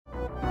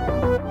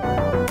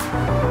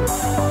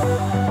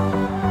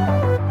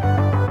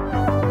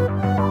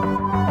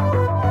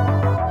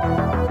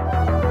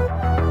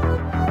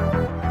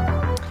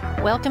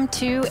Welcome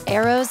to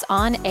Arrows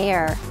on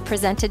Air,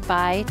 presented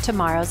by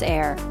Tomorrow's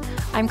Air.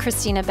 I'm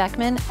Christina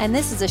Beckman, and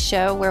this is a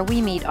show where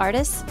we meet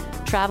artists,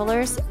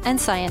 travelers, and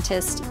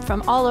scientists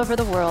from all over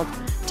the world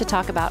to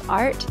talk about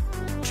art,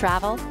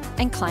 travel,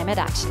 and climate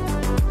action.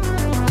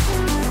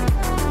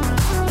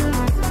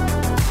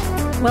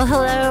 Well,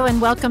 hello and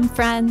welcome,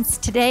 friends.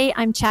 Today,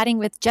 I'm chatting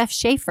with Jeff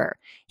Schaefer.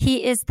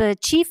 He is the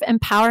Chief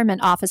Empowerment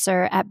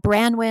Officer at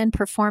Brandwin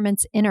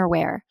Performance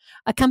Innerwear,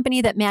 a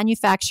company that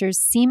manufactures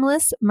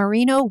seamless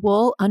merino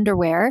wool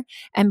underwear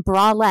and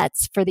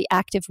bralettes for the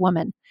active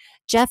woman.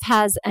 Jeff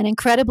has an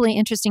incredibly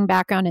interesting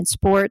background in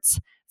sports,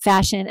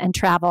 fashion, and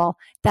travel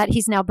that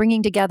he's now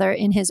bringing together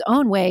in his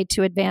own way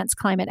to advance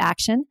climate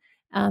action.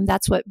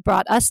 That's what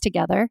brought us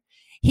together.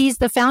 He's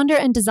the founder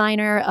and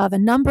designer of a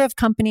number of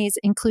companies,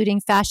 including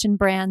fashion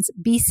brands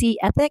BC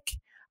Ethic,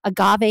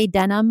 Agave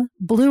Denim,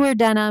 Bluer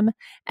Denim,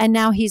 and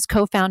now he's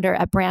co-founder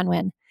at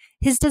Brandwin.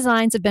 His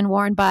designs have been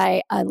worn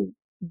by a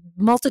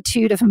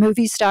multitude of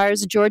movie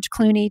stars: George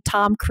Clooney,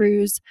 Tom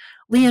Cruise,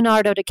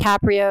 Leonardo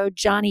DiCaprio,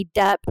 Johnny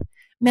Depp,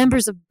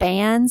 members of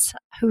bands.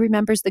 Who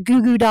remembers the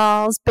Goo Goo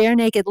Dolls, Bare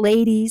Naked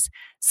Ladies,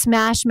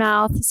 Smash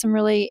Mouth, some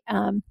really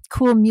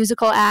cool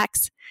musical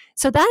acts.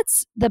 So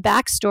that's the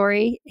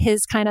backstory,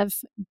 his kind of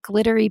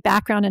glittery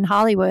background in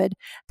Hollywood.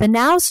 The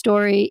now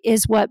story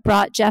is what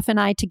brought Jeff and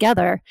I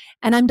together,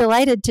 and I'm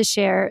delighted to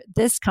share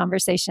this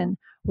conversation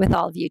with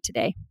all of you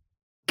today.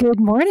 Good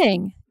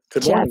morning,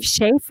 Good morning. Jeff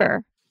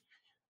Schaefer.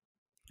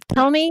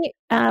 Tell me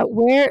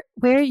where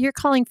you're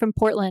calling from.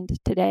 Portland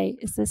today,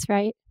 is this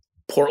right?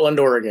 Portland,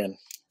 Oregon.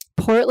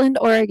 Portland,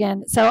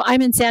 Oregon. So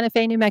I'm in Santa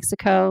Fe, New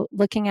Mexico,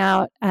 looking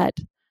out at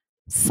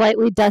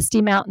slightly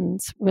dusty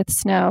mountains with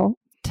snow.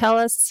 Tell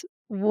us,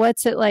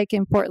 what's it like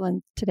in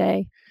Portland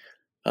today?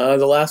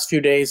 The last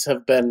few days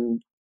have been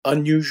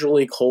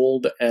unusually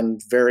cold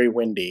and very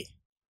windy.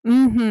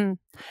 Mm-hmm.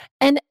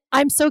 And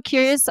I'm so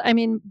curious. I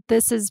mean,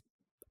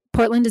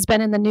 Portland has been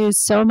in the news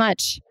so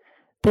much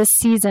this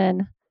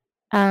season.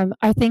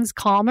 Are things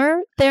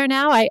calmer there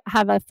now? I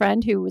have a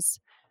friend who was,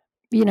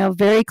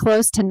 very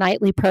close to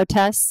nightly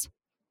protests.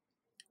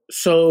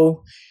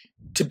 So,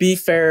 to be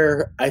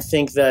fair, I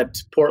think that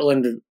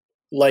Portland,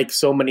 like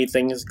so many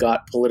things,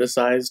 got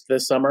politicized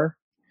this summer.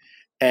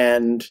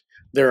 And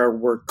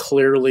were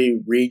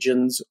clearly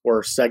regions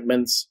or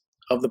segments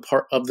of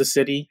the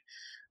city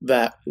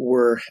that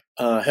were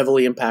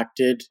heavily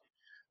impacted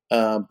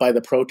by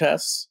the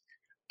protests.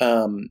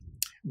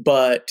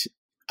 But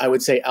I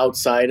would say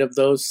outside of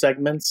those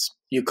segments,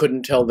 you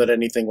couldn't tell that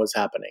anything was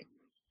happening.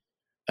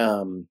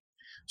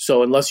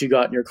 So unless you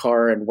got in your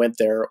car and went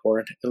there,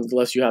 or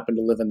unless you happened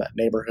to live in that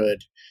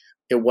neighborhood,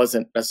 it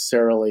wasn't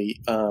necessarily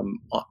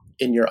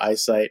in your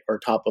eyesight or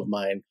top of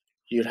mind.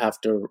 You'd have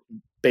to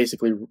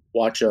basically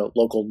watch a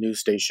local news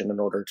station in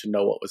order to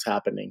know what was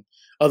happening,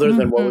 other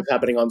than what was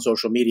happening on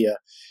social media.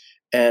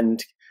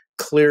 And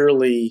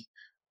clearly,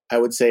 I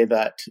would say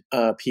that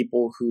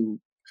people who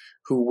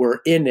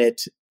were in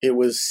it, it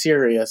was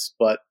serious,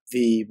 but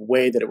the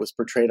way that it was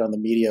portrayed on the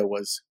media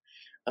was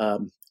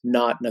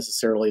not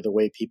necessarily the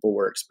way people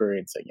were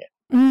experiencing it.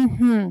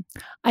 Mm-hmm.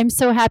 I'm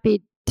so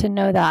happy to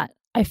know that.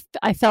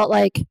 I felt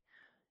like,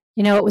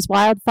 it was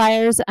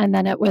wildfires and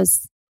then it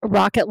was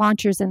rocket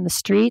launchers in the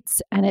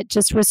streets. And it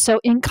just was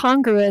so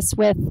incongruous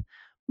with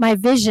my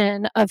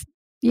vision of,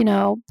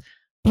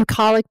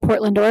 bucolic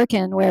Portland,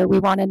 Oregon, where we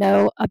want to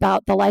know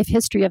about the life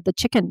history of the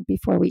chicken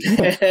before we eat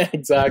it.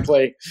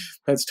 Exactly.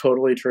 That's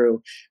totally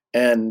true.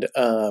 And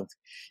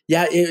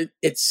it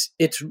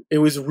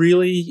was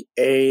really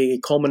a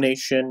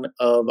culmination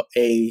of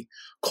a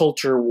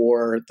culture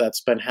war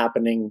that's been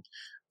happening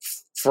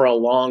for a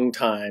long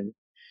time,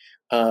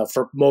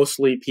 for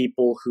mostly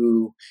people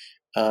who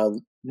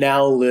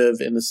now live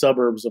in the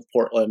suburbs of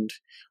Portland,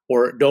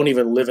 or don't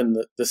even live in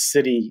the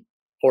city,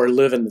 or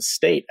live in the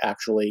state,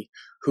 actually,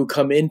 who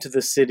come into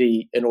the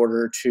city in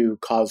order to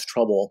cause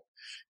trouble.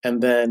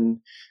 And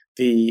then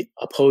the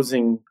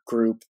opposing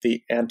group,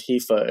 the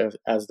Antifa,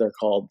 as they're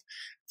called,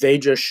 they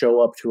just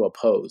show up to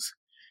oppose.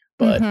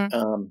 But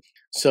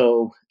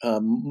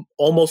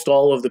almost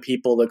all of the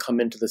people that come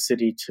into the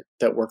city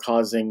that were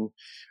causing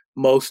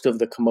most of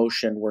the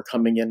commotion were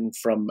coming in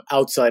from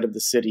outside of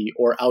the city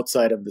or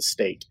outside of the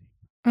state.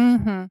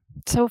 Mm-hmm.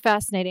 So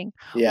fascinating.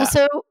 Yeah.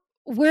 Well,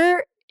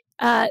 so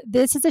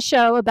this is a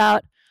show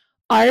about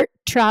art,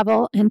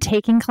 travel, and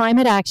taking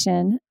climate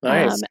action.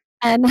 Nice.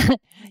 And,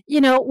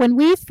 when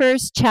we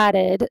first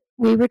chatted,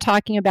 we were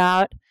talking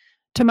about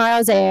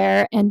Tomorrow's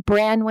Air and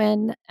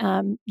Brandwin,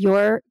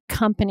 your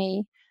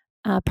company,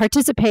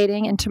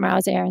 participating in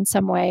Tomorrow's Air in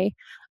some way.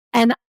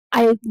 And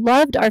I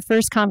loved our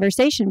first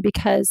conversation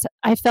because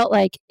I felt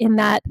like in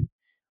that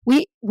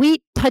we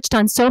touched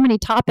on so many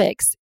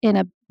topics in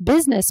a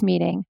business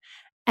meeting.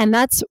 And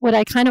that's what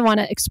I kind of want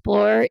to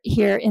explore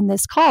here in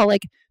this call.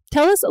 Like,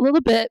 tell us a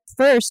little bit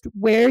first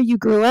where you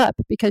grew up,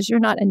 because you're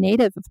not a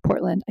native of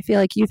Portland. I feel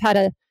like you've had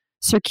a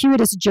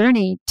circuitous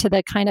journey to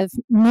the kind of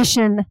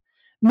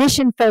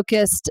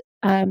mission-focused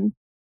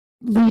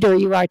leader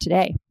you are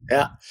today?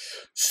 Yeah.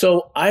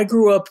 So I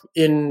grew up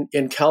in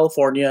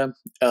California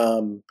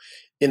in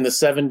the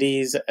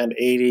 70s and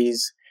 80s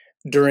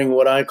during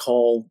what I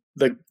call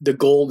the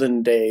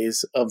golden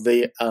days of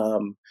the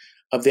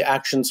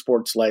action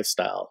sports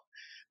lifestyle.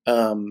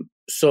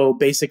 So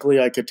basically,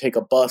 I could take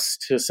a bus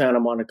to Santa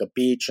Monica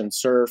Beach and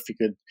surf. You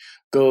could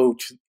go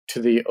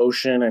to the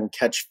ocean and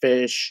catch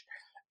fish.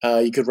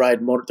 You could ride.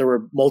 There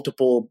were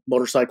multiple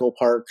motorcycle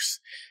parks,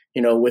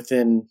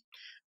 within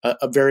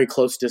a very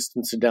close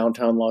distance to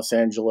downtown Los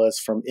Angeles,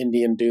 from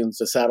Indian Dunes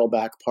to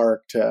Saddleback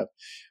Park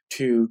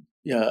to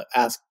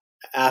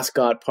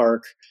Ascot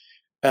Park.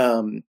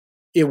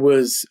 It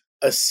was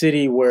a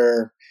city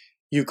where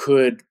you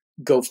could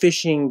go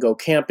fishing, go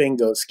camping,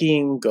 go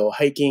skiing, go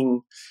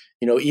hiking.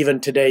 Even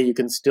today you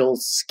can still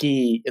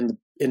ski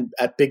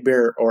at Big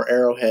Bear or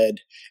Arrowhead,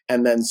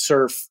 and then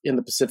surf in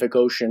the Pacific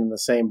Ocean the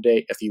same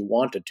day if you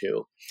wanted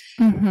to.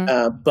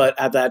 But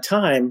at that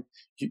time,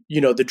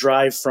 the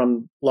drive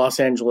from Los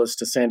Angeles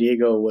to San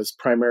Diego was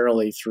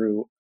primarily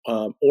through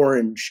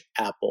orange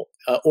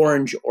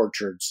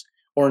orchards,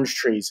 orange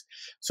trees.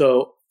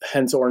 So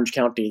hence Orange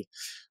County.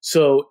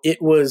 So it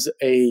was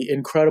a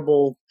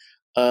incredible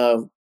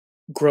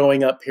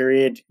growing up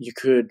period.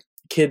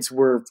 Kids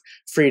were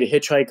free to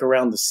hitchhike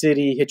around the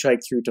city, hitchhike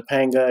through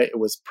Topanga. It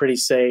was pretty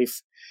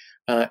safe.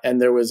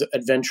 And there was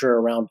adventure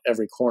around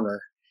every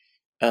corner.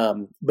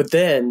 But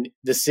then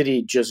the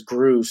city just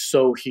grew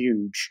so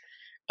huge,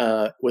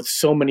 with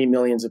so many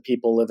millions of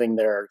people living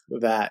there,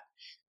 that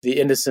the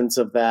innocence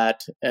of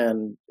that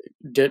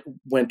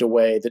went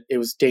away. That it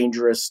was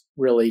dangerous,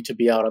 really, to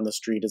be out on the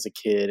street as a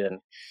kid.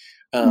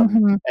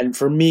 And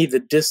for me, the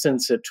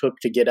distance it took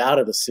to get out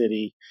of the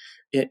city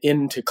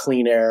into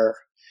clean air,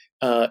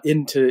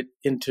 into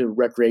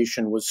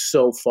recreation, was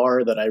so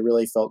far that I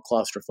really felt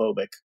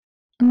claustrophobic.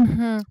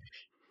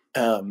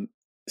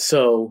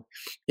 So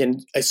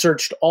I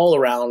searched all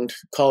around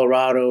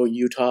Colorado,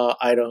 Utah,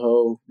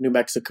 Idaho, New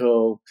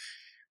Mexico,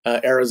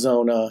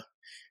 Arizona,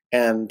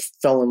 and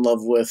fell in love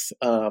with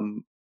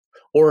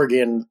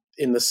Oregon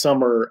in the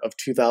summer of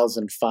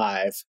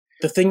 2005.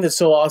 The thing that's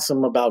so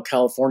awesome about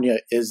California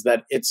is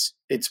that it's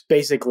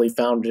basically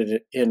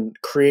founded in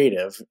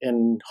creative,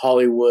 in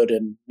Hollywood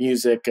and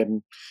music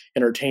and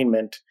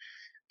entertainment.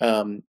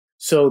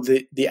 So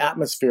the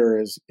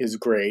atmosphere is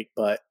great,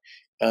 but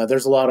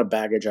there's a lot of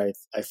baggage I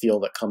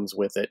feel that comes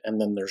with it, and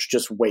then there's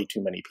just way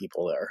too many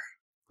people there.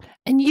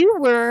 And you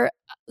were,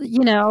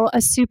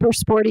 a super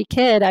sporty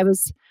kid. I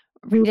was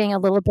reading a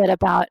little bit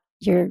about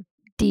your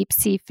deep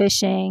sea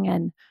fishing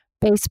and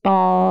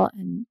baseball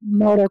and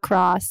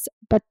motocross,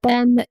 but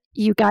then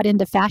you got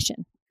into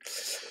fashion.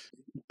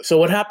 So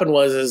what happened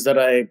is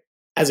that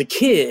as a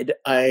kid,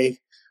 I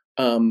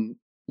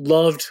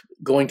loved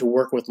going to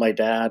work with my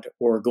dad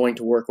or going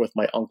to work with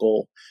my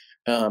uncle.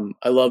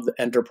 I loved the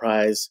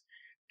enterprise.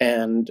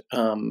 And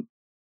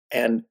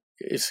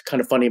it's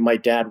kind of funny. My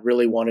dad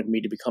really wanted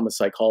me to become a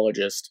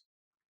psychologist.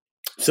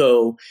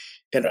 So,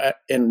 what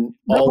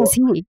was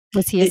he?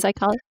 Was he a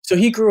psychologist? So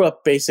he grew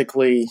up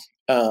basically,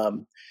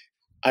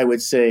 I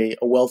would say,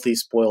 a wealthy,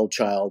 spoiled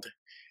child,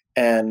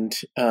 and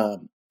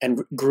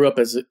grew up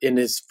in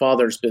his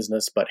father's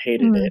business, but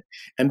hated it,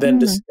 and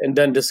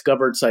then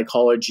discovered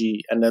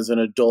psychology, and as an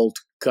adult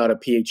got a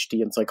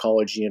PhD in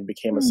psychology and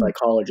became a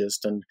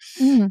psychologist, and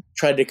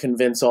tried to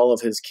convince all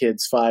of his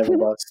kids, 5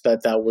 of us,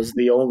 that was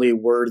the only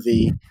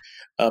worthy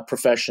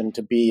profession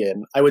to be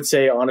in. I would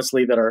say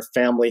honestly that our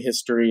family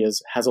history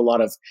has a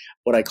lot of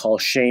what I call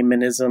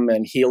shamanism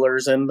and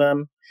healers in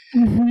them.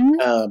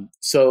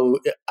 So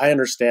I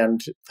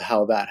understand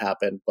how that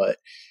happened, but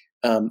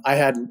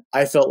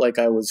I felt like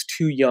I was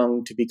too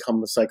young to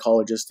become a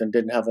psychologist and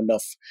didn't have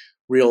enough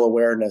real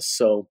awareness.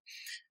 So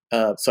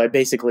I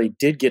basically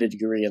did get a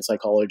degree in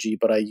psychology,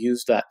 but I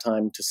used that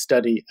time to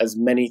study as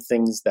many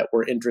things that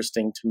were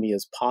interesting to me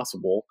as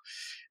possible.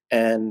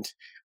 And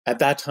at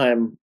that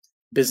time,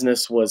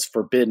 business was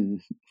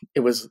forbidden.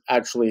 It was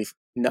actually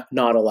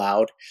not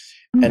allowed.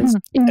 In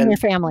your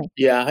family.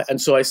 Yeah.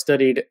 And so I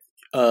studied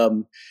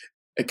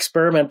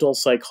experimental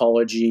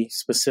psychology,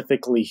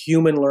 specifically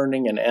human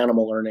learning and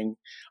animal learning.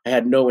 I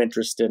had no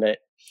interest in it.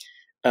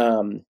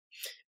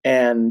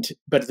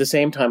 But at the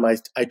same time,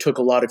 I took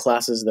a lot of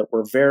classes that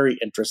were very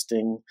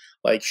interesting,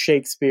 like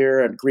Shakespeare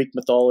and Greek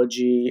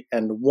mythology,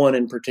 and one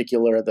in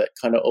particular that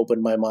kind of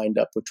opened my mind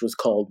up, which was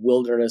called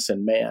Wilderness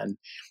and Man.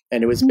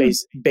 And it was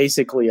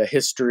basically a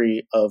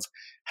history of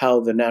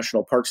how the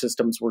national park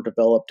systems were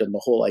developed and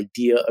the whole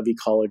idea of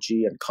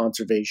ecology and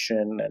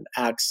conservation and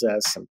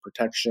access and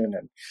protection,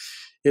 and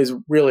is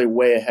really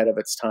way ahead of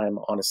its time,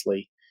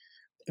 honestly.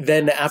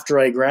 Then after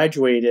I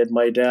graduated,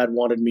 my dad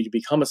wanted me to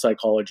become a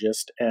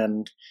psychologist,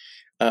 and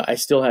I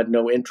still had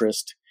no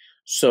interest.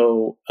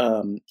 So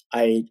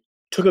I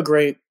took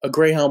a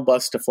Greyhound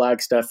bus to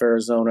Flagstaff,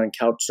 Arizona, and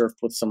couch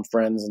surfed with some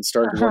friends, and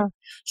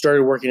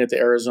started working at the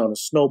Arizona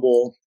Snow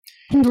Bowl.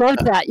 He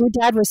loved that. Your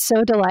dad was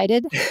so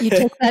delighted. You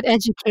took that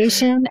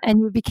education and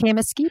you became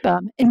a ski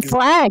bum in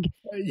Flag.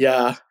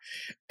 Yeah.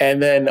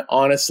 And then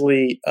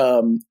honestly,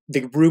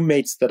 the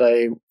roommates that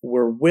I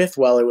were with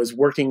while I was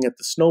working at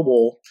the Snow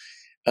Bowl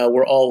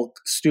were all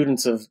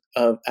students of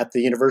at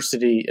the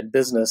university in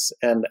business.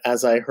 And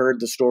as I heard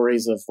the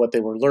stories of what they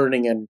were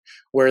learning and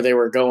where they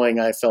were going,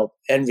 I felt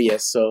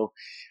envious. So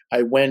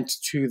I went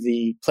to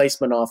the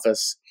placement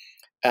office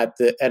at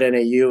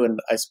NAU, and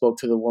I spoke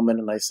to the woman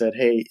and I said,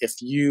 "Hey, if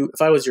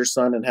I was your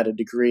son and had a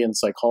degree in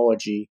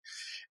psychology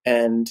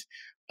and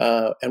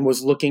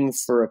was looking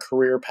for a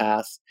career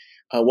path,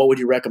 what would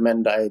you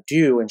recommend I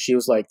do?" And she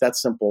was like,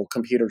 "That's simple,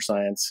 computer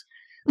science."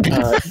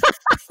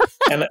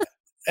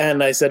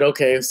 And I said,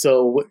 "Okay,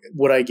 so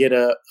would I get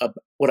a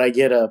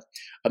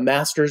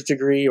master's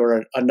degree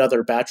or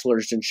another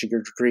bachelor's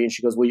degree?" And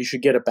she goes, "Well, you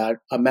should get a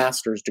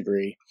master's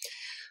degree."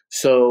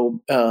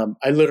 So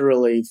I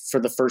literally, for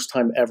the first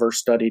time ever,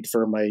 studied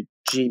for my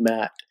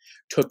GMAT,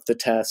 took the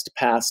test,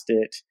 passed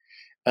it,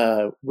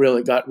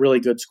 really got really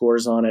good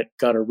scores on it,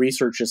 got a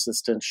research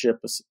assistantship,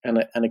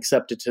 and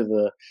accepted to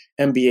the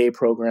MBA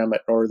program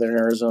at Northern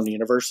Arizona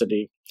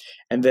University.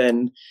 And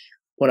then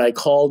when I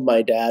called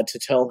my dad to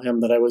tell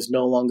him that I was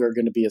no longer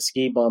going to be a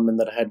ski bum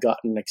and that I had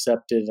gotten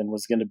accepted and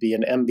was going to be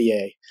an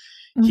MBA,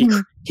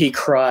 he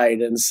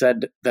cried and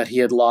said that he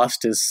had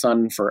lost his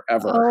son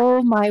forever.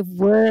 Oh my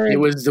word! It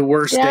was the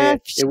worst day.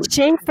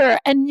 Shaffer,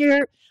 and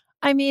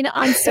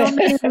on so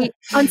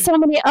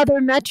many other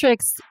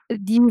metrics,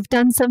 you've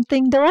done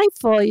something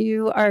delightful.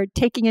 You are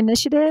taking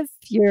initiative.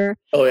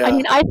 Oh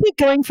yeah. I think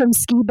going from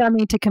ski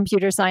bumming to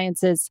computer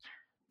science is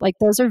like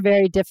those are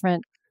very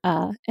different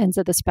ends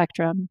of the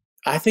spectrum.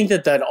 I think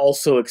that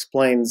also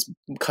explains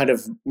kind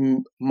of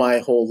my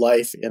whole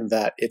life in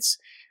that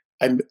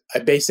I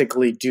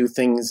basically do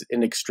things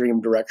in extreme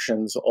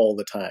directions all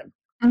the time.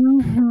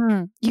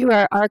 Mm-hmm. You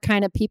are our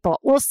kind of people.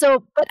 Well,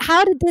 but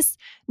how did this,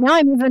 now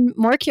I'm even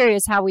more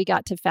curious how we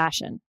got to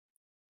fashion.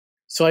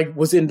 So I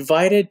was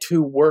invited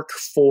to work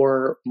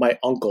for my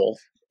uncle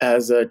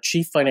as a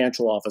chief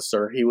financial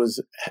officer. He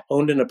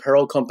owned an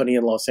apparel company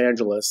in Los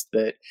Angeles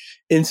that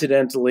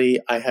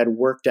incidentally I had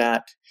worked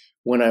at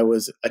when I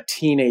was a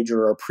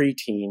teenager or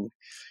preteen.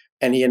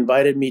 And he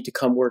invited me to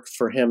come work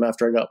for him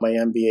after I got my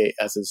MBA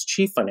as his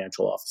chief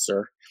financial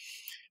officer.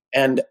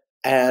 And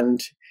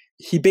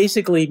he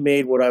basically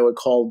made what I would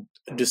call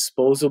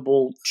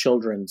disposable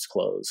children's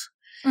clothes.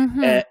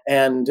 Mm-hmm.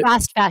 And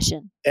fast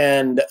fashion.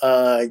 And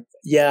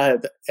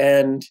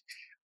and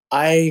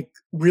I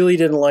really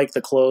didn't like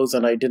the clothes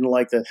and I didn't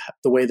like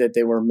the way that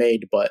they were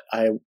made, but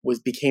I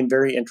became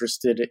very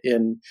interested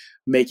in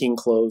making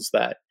clothes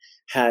that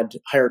had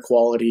higher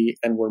quality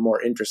and were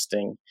more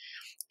interesting.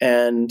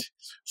 And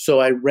so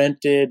I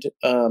rented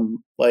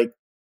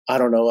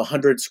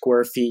 100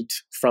 square feet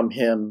from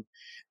him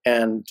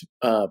and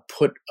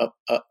put a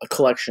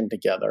collection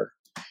together.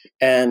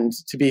 And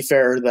to be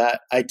fair, that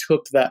I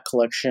took that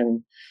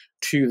collection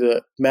to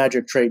the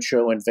Magic Trade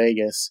Show in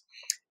Vegas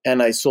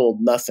and I sold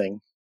nothing.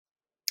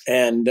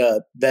 And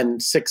then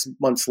 6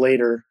 months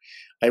later,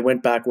 I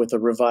went back with a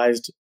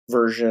revised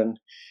version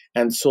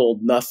and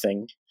sold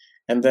nothing.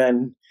 And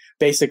then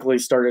basically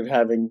started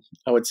having,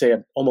 I would say,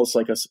 almost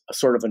like a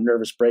sort of a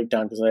nervous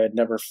breakdown because I had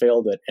never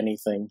failed at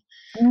anything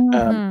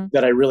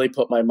that I really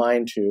put my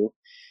mind to.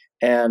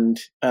 And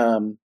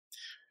then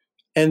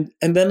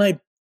I,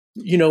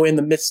 in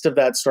the midst of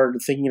that,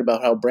 started thinking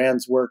about how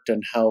brands worked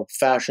and how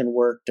fashion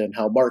worked and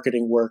how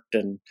marketing worked,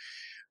 and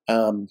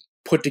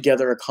put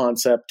together a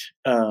concept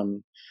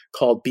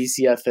called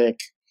BC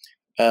Ethic.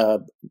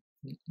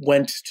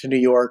 Went to New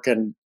York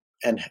and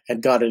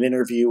got an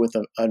interview with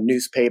a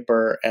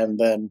newspaper, and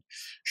then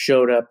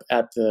showed up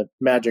at the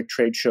Magic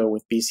Trade Show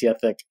with BC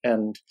Ethic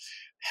and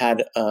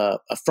had a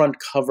front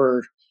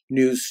cover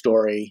news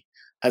story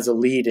as a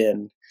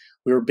lead-in.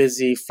 We were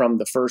busy from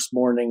the first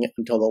morning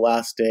until the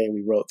last day.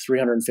 We wrote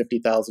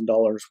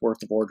 $350,000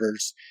 worth of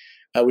orders.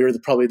 We were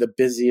probably the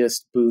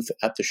busiest booth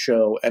at the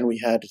show, and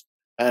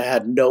I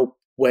had no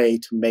way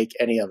to make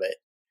any of it.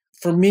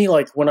 For me,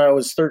 like when I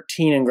was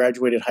 13 and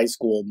graduated high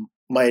school,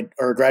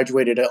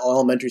 graduated at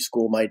elementary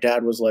school, my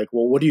dad was like,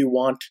 "Well, what do you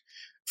want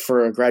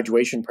for a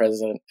graduation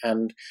present?"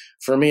 And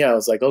for me, I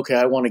was like, "Okay,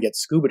 I want to get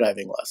scuba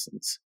diving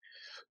lessons."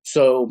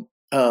 So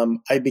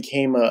I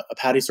became a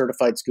PADI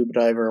certified scuba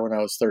diver when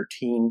I was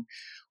 13.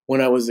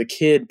 When I was a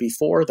kid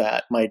before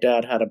that, my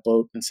dad had a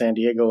boat in San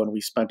Diego, and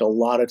we spent a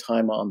lot of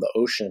time on the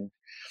ocean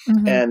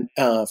and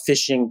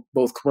fishing,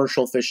 both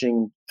commercial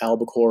fishing,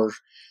 albacore,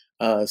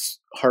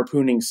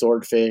 harpooning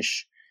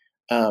swordfish.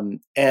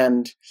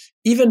 And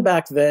even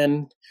back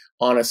then,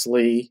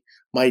 honestly,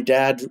 my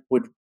dad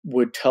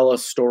would tell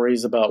us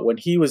stories about when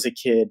he was a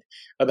kid,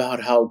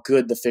 about how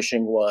good the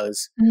fishing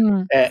was,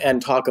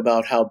 and talk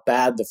about how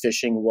bad the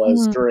fishing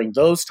was during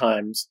those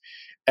times.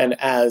 And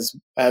as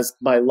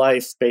my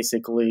life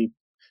basically,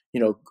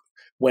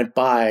 went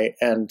by,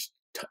 and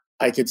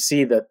I could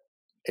see that,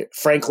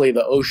 frankly,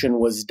 the ocean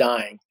was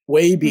dying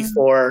way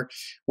before,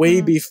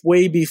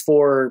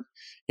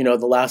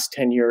 the last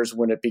 10 years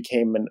when it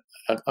became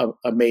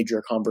a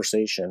major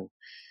conversation.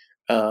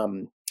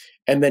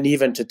 And then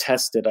even to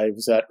test it, I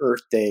was at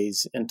Earth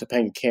Days in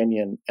Topanga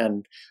Canyon,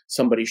 and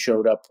somebody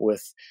showed up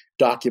with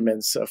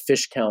documents of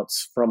fish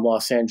counts from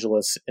Los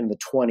Angeles in the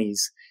 20s,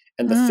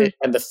 and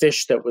the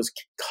fish that was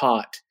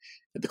caught,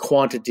 the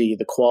quantity,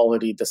 the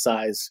quality, the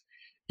size,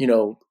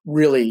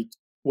 really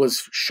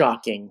was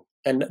shocking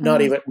and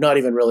not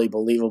even really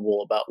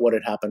believable about what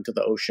had happened to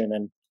the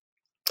ocean.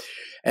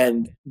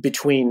 And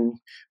between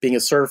being a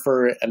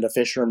surfer and a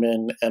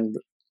fisherman and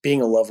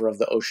being a lover of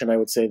the ocean, I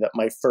would say that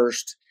my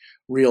first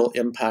real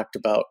impact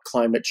about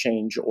climate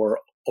change or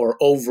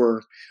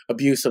over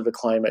abuse of the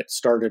climate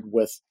started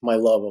with my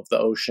love of the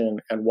ocean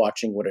and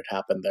watching what had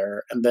happened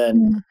there. And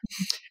then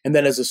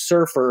as a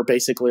surfer,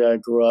 basically I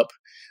grew up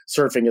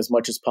surfing as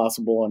much as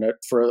possible. And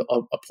for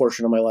a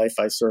portion of my life,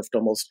 I surfed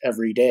almost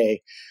every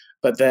day.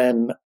 But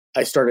then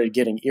I started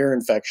getting ear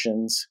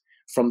infections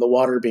from the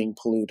water being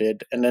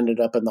polluted and ended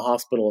up in the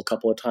hospital a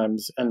couple of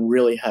times and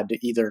really had to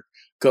either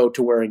go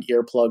to wearing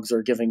earplugs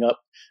or giving up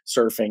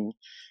surfing.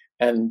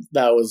 And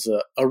that was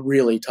a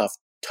really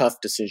tough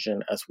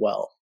decision as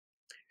well.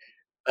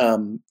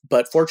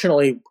 But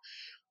fortunately,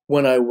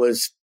 when I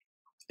was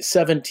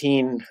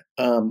 17,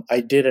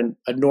 I did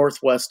a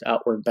Northwest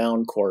Outward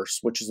Bound course,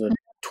 which is a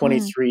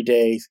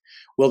 23-day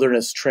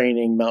wilderness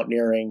training,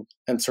 mountaineering,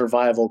 and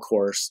survival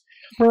course.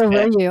 Where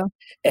were you?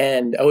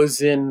 And I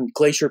was in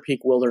Glacier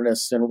Peak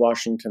Wilderness in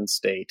Washington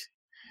State.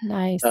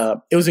 Nice.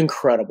 It was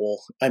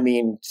incredible. I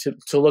mean,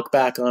 to look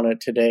back on it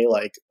today,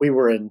 like we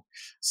were in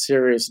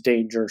serious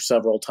danger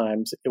several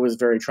times. It was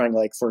very trying.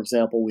 Like, for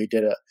example, we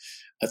did a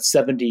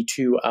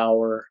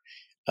 72-hour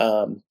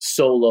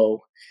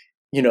solo,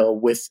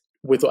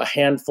 with a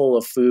handful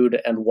of food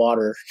and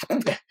water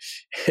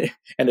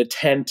and a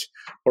tent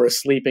or a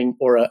sleeping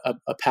or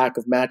a pack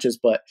of matches.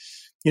 But,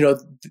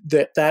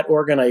 that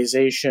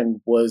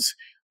organization was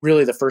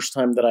really the first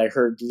time that I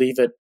heard leave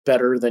it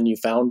better than you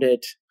found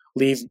it.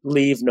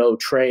 Leave no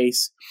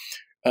trace.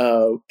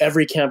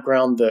 Every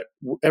campground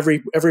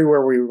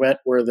everywhere we went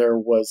where there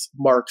was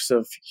marks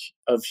of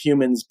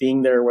humans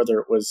being there, whether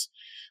it was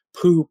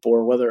poop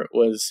or whether it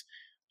was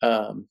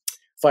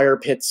fire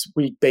pits,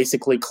 we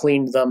basically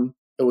cleaned them.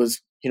 It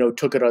was,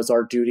 took it as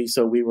our duty.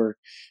 So we were,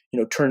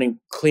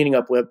 cleaning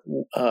up with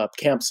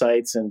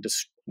campsites and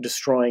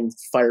destroying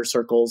fire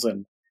circles.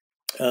 And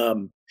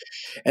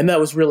that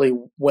was really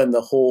when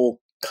the whole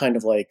kind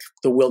of like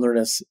the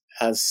wilderness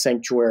as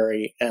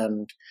sanctuary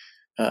and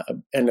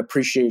an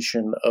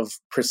appreciation of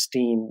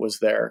pristine was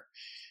there.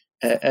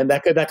 And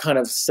that kind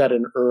of set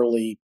an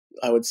early,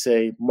 I would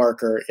say,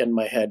 marker in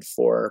my head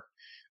for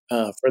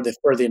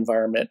the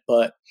environment.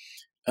 But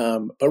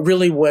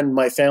really when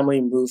my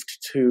family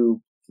moved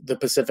to the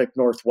Pacific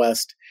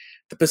Northwest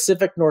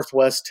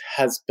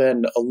has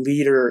been a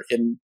leader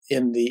in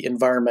the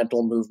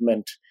environmental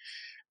movement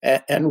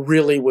and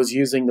really was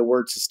using the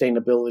word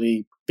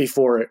sustainability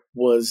before it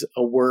was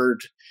a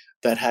word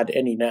that had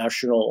any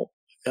national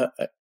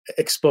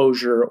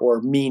exposure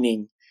or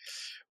meaning.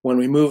 When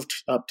we moved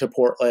up to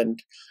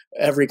Portland,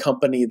 every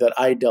company that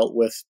I dealt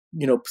with,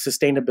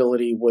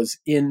 sustainability was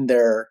in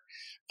their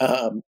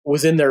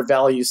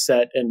value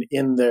set and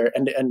in their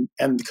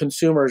and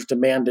consumers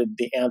demanded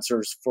the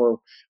answers for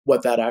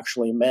what that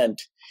actually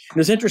meant. And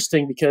it was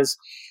interesting because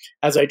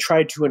as I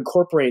tried to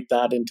incorporate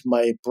that into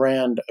my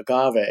brand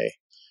Agave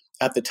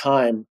at the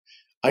time,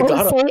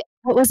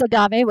 what was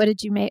Agave? What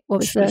did you make? What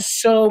was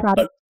the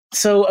product?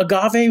 So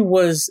Agave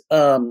was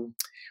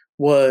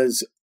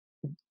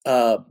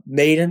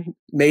made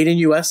in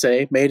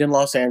USA, made in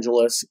Los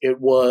Angeles. It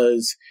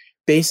was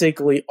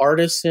basically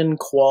artisan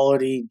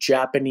quality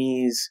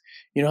Japanese.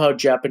 You know how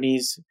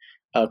Japanese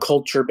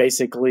culture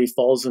basically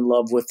falls in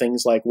love with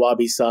things like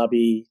wabi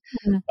sabi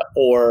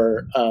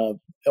or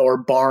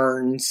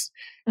barns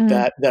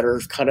that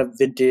are kind of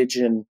vintage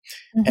and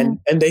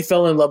they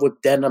fell in love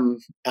with denim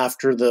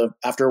after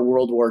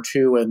World War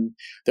II, and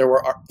there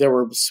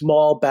were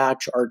small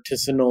batch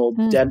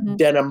artisanal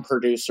denim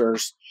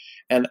producers,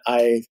 and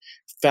I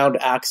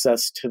found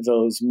access to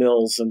those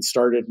mills and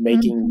started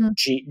making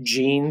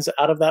jeans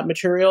out of that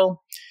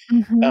material,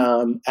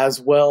 as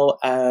well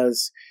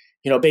as,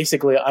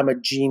 basically I'm a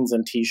jeans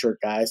and t-shirt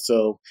guy.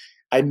 So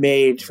I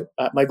made,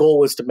 my goal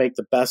was to make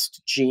the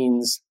best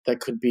jeans that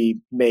could be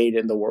made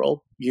in the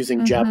world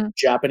using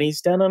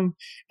Japanese denim,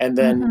 and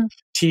then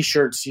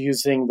t-shirts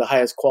using the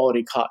highest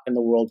quality cotton in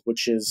the world,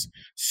 which is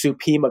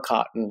Supima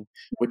cotton,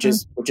 which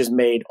is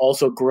made,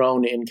 also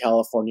grown in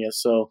California.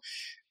 So,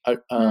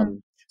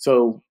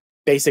 so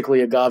basically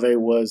Agave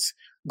was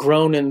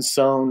grown and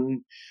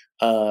sewn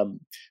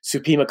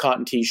Supima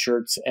cotton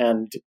t-shirts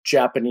and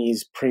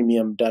Japanese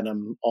premium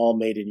denim, all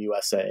made in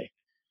USA.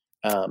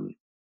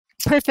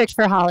 Perfect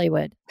for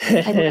Hollywood.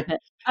 I love it.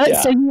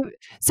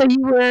 So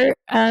you were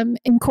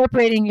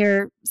incorporating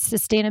your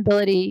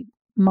sustainability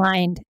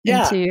mind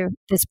into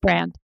this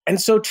brand. And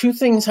so two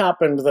things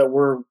happened that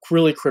were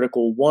really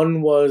critical.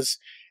 One was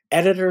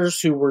editors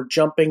who were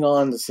jumping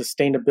on the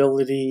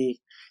sustainability,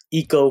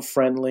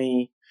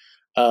 eco-friendly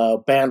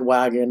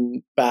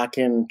bandwagon back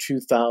in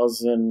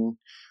 2000,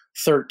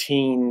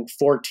 13,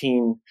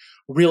 14,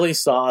 really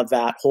saw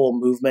that whole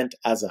movement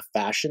as a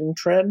fashion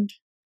trend,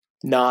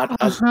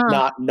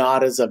 Uh-huh.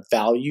 not as a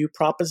value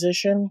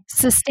proposition.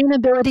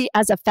 Sustainability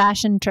as a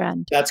fashion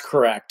trend. That's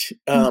correct.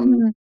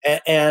 Mm-hmm.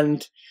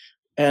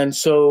 And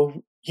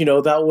so,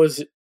 that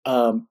was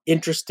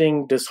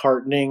interesting,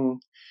 disheartening.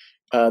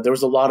 There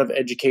was a lot of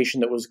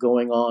education that was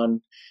going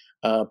on.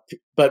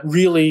 But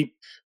really,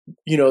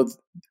 you know,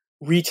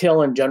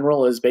 retail in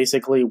general is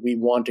basically we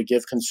want to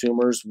give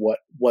consumers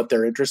what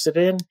they're interested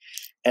in.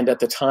 And at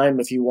the time,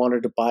 if you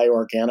wanted to buy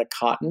organic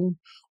cotton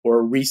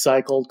or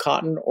recycled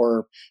cotton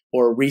or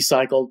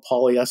recycled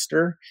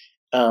polyester,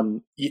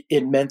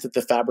 it meant that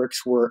the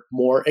fabrics were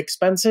more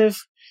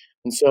expensive.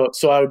 And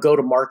so I would go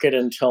to market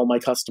and tell my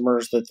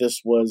customers that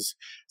this was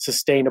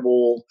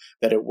sustainable,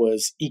 that it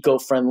was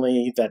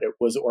eco-friendly, that it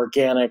was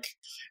organic.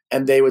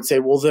 And they would say,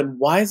 well, then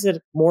why is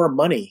it more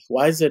money?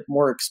 Why is it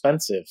more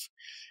expensive?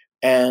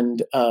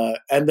 And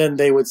then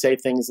they would say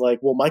things like,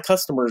 well, my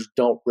customers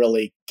don't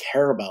really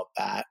care about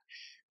that.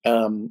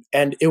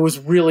 And it was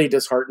really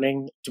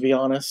disheartening, to be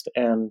honest.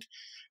 And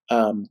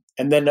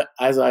then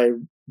as I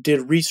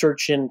did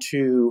research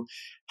into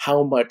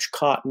how much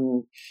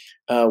cotton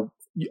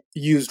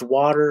used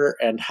water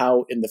and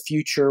how in the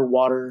future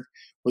water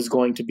was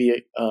going to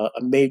be a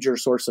major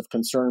source of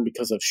concern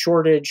because of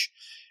shortage,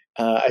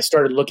 I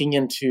started looking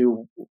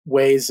into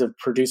ways of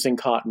producing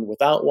cotton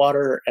without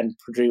water and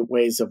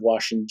ways of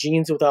washing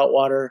jeans without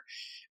water.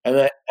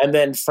 And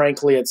then,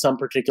 frankly, at some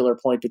particular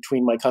point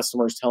between my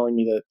customers telling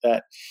me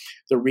that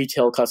the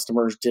retail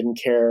customers didn't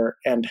care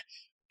and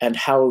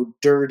how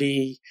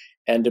dirty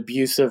and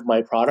abusive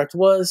my product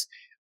was,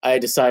 I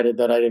decided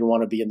that I didn't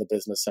want to be in the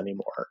business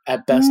anymore.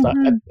 At best,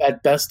 Mm-hmm.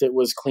 at best, it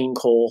was clean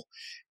coal,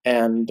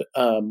 and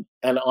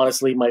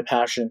honestly, my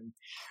passion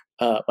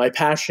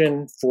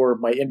for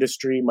my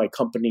industry, my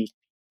company,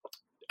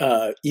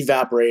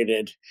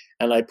 evaporated,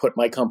 and I put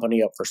my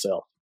company up for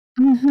sale.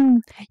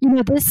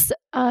 Mm-hmm. This,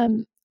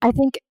 I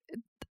think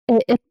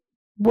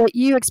what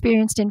you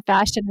experienced in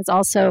fashion has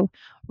also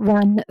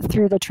run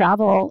through the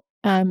travel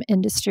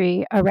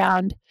industry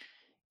around,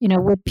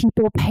 would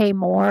people pay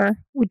more?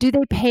 Do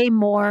they pay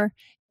more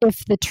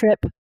if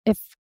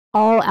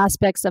all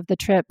aspects of the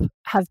trip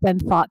have been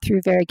thought through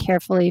very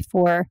carefully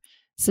for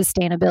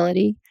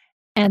sustainability?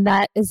 And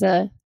that is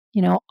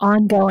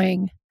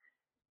ongoing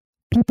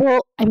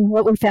people. I mean,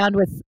 what we found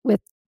with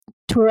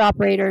tour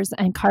operators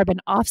and carbon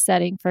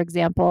offsetting, for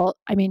example,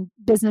 I mean,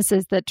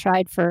 businesses that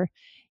tried for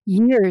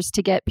years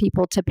to get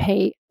people to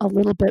pay a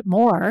little bit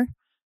more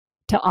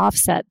to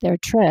offset their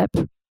trip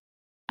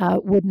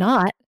would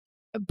not.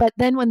 But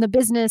then when the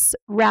business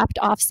wrapped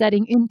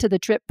offsetting into the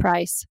trip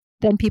price,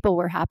 then people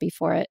were happy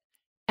for it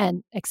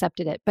and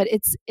accepted it. But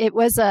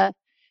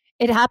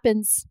it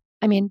happens.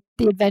 I mean,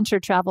 the adventure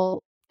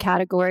travel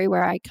category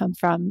where I come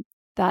from,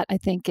 that I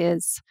think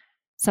is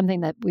something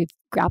that we've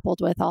grappled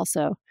with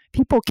also.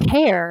 People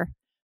care,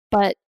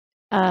 but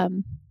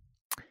um,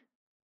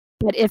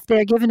 but if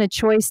they're given a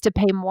choice to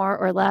pay more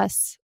or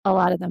less, a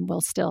lot of them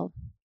will still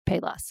pay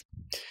less.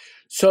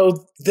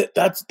 So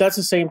that's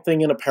the same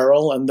thing in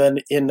apparel, and then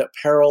in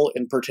apparel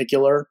in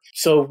particular.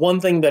 So one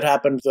thing that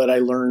happened that I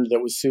learned that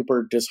was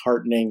super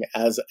disheartening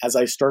as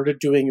I started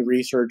doing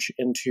research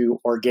into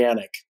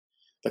organic,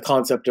 the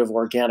concept of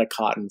organic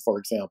cotton, for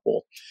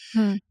example.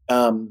 Hmm.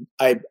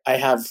 I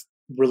have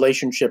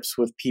relationships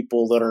with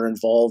people that are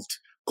involved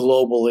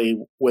globally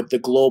with the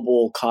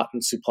global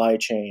cotton supply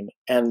chain,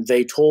 and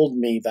they told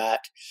me that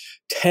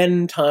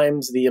 10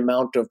 times the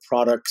amount of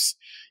products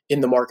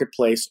in the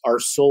marketplace are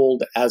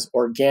sold as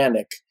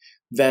organic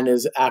than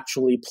is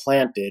actually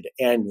planted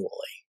annually.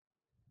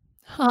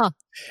 Huh.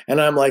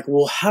 And I'm like,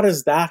 well, how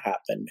does that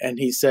happen? And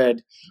he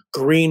said,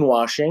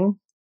 greenwashing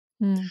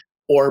Hmm.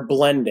 or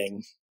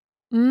blending.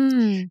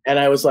 Mm. And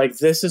I was like,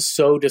 this is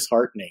so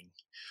disheartening.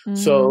 Mm.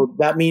 So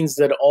that means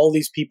that all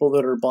these people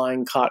that are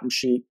buying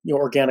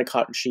organic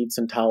cotton sheets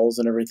and towels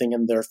and everything,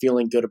 and they're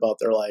feeling good about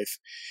their life,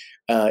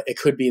 it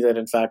could be that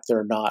in fact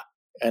they're not.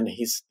 And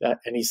he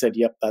said,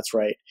 yep, that's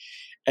right.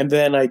 And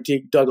then I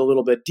dug a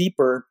little bit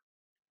deeper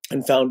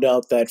and found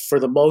out that for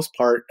the most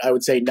part, I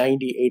would say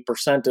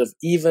 98% of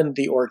even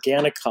the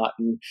organic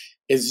cotton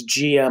is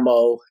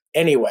GMO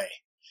anyway,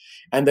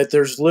 and that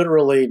there's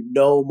literally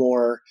no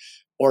more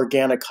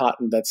organic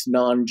cotton that's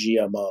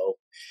non-GMO.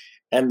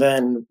 And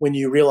then when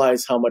you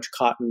realize how much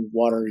cotton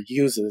water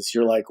uses,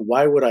 you're like,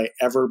 why would I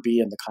ever be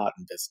in the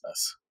cotton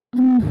business?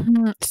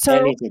 Mm-hmm. So,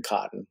 Anything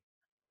cotton.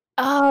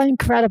 oh,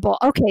 incredible.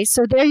 Okay,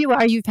 so there you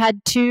are. You've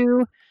had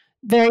two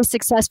very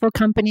successful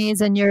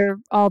companies, and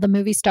all the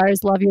movie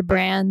stars love your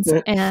brands,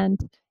 and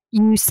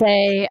you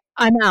say,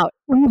 I'm out.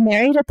 Were you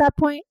married at that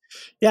point?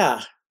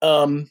 Yeah.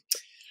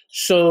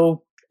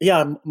 So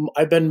yeah,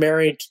 I've been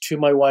married to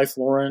my wife,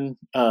 Lauren,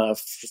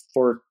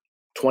 for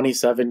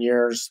 27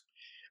 years.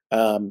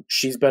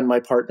 She's been my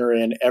partner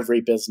in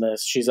every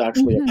business. She's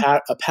actually Mm-hmm.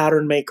 a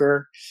pattern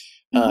maker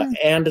Mm-hmm.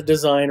 and a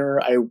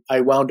designer.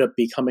 I wound up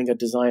becoming a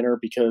designer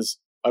because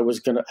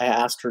I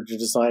asked her to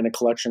design a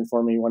collection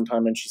for me one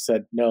time, and she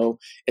said, "No,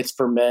 it's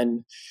for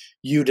men.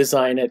 You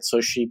design it."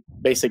 So she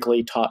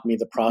basically taught me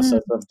the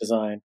process of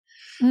design.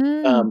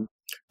 Mm.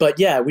 But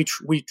yeah, we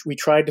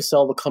tried to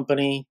sell the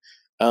company,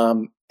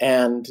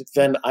 and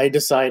then I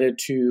decided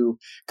to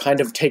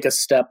kind of take a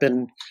step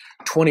in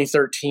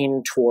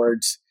 2013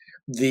 towards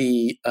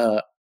the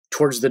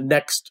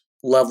next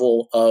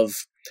level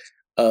of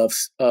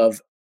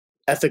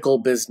ethical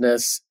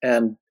business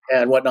and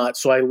whatnot.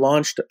 So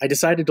I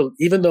decided to,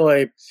 even though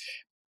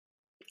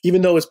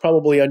it's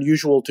probably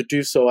unusual to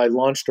do so, I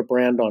launched a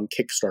brand on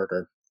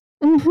Kickstarter.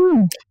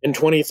 Mm-hmm. In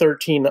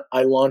 2013,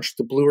 I launched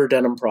the Bluer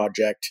Denim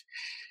Project,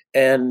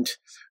 and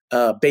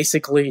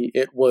basically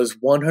it was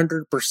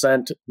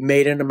 100%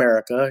 made in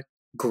America,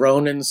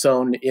 grown and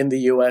sewn in the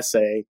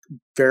USA,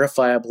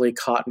 verifiably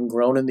cotton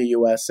grown in the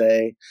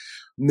USA,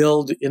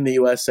 milled in the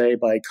USA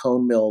by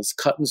Cone Mills,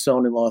 cut and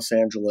sewn in Los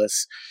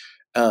Angeles,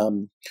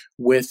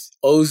 with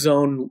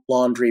ozone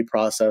laundry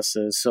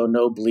processes, so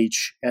no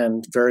bleach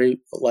and very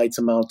light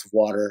amount of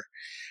water.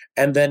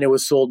 And then it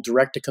was sold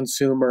direct to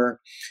consumer.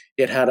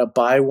 It had a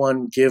buy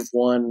one, give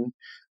one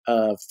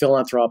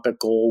philanthropic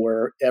goal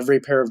where every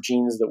pair of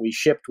jeans that we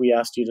shipped, we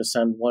asked you to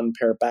send one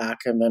pair back.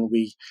 And then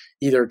we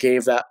either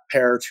gave that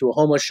pair to a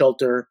homeless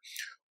shelter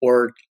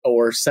or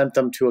sent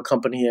them to a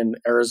company in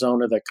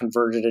Arizona that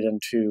converted it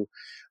into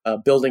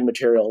building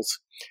materials.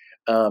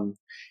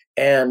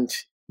 And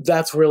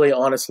that's really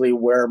honestly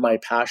where my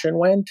passion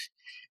went.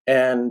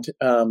 And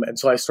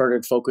so I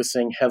started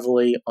focusing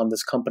heavily on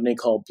this company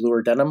called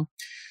Bluer Denim.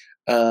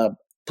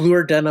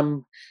 Bluer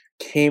Denim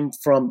came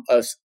from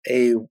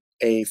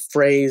a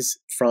phrase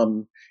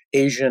from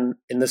Asian,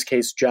 in this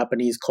case,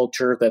 Japanese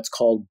culture that's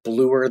called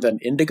bluer than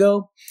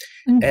indigo.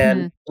 Mm-hmm.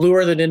 And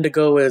bluer than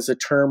indigo is a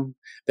term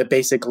that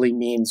basically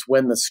means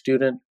when the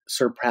student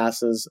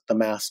surpasses the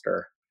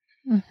master.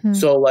 Mm-hmm.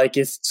 So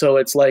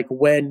it's like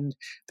when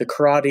the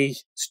karate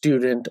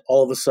student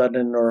all of a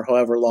sudden, or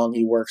however long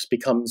he works,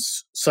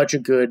 becomes such a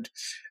good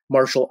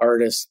martial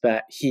artist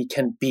that he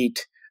can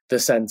beat the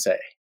sensei.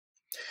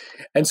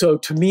 And so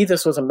to me,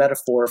 this was a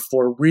metaphor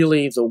for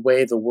really the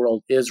way the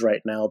world is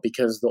right now,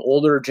 because the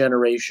older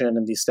generation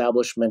and the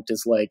establishment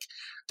is like,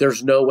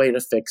 there's no way to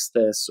fix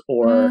this,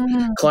 or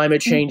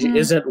climate change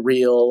isn't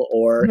real,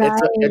 or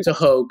it's a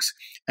hoax.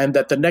 And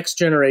that the next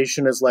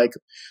generation is like,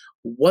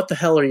 what the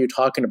hell are you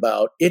talking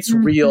about? It's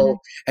real.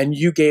 And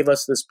you gave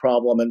us this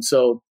problem. And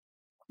so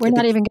we're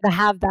not even going to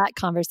have that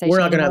conversation. We're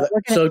not going to have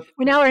that.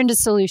 Now we're into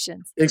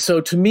solutions. So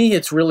to me,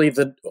 it's really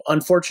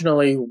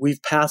unfortunately,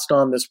 we've passed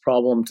on this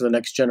problem to the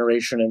next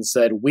generation and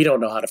said, we don't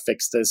know how to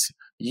fix this.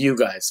 You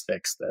guys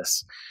fix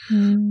this.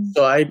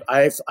 So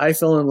I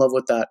fell in love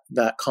with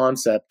that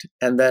concept,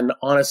 and then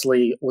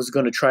honestly was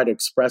going to try to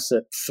express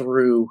it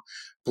through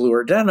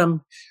Bluer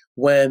Denim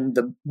when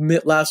the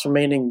last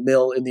remaining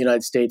mill in the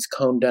United States,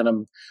 Cone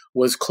Denim,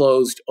 was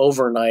closed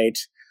overnight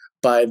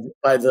by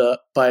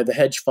the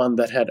hedge fund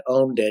that had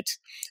owned it,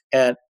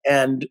 and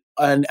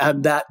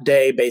that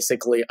day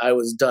basically I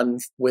was done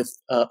with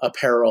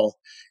apparel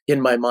in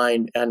my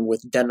mind and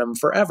with denim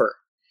forever.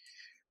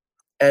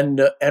 And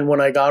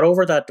when I got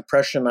over that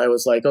depression, I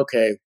was like,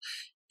 okay,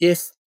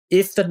 if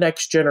the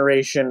next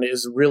generation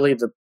is really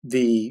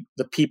the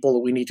people that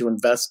we need to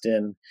invest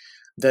in,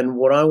 then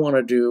what I want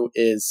to do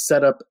is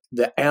set up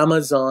the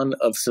Amazon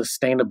of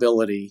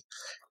sustainability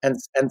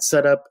and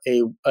set up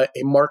a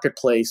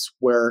marketplace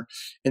where,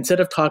 instead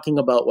of talking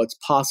about what's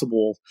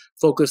possible,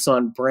 focus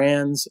on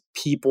brands,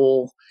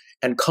 people,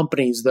 and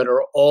companies that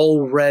are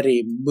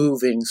already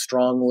moving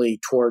strongly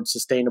towards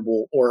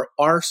sustainable or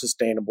are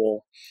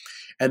sustainable,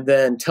 and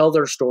then tell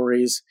their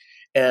stories.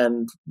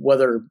 And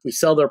whether we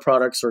sell their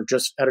products or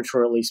just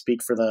editorially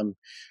speak for them,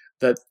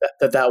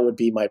 that would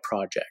be my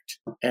project.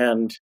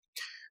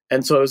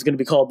 And so it was going to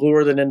be called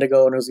Bluer Than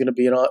Indigo, and it was going to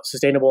be a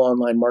sustainable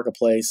online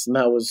marketplace. And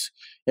that was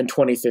in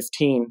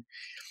 2015.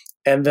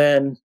 And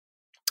then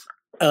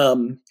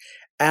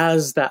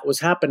as that was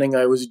happening,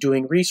 I was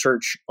doing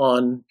research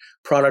on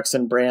products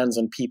and brands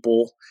and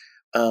people.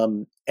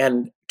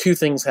 And two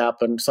things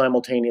happened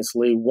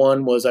simultaneously.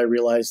 One was I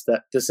realized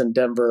that this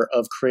endeavor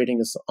of creating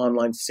this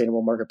online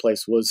sustainable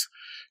marketplace was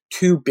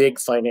too big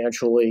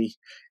financially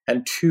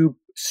and too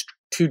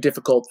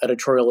difficult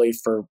editorially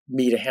for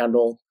me to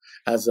handle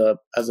as an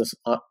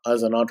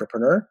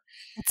entrepreneur.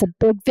 It's a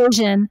big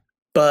vision.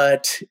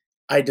 But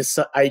I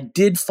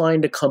did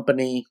find a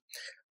company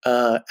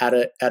at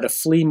a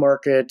flea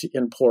market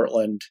in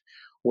Portland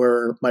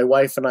where my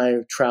wife and I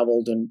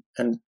traveled,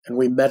 and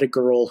we met a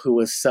girl who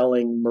was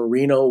selling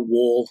merino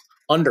wool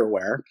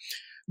underwear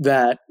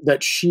that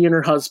she and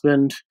her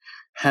husband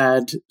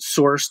had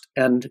sourced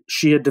and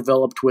she had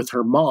developed with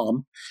her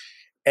mom.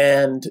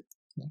 And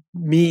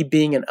me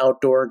being an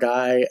outdoor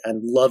guy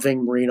and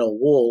loving merino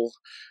wool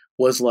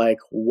was like,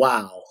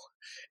 wow.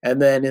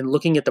 And then in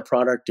looking at the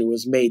product, it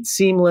was made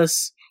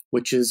seamless,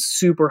 which is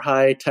super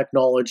high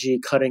technology,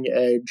 cutting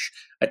edge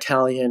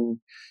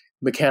Italian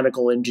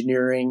mechanical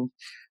engineering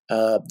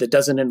that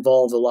doesn't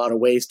involve a lot of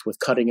waste with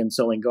cutting and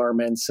sewing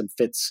garments, and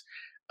fits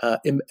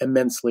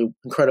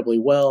incredibly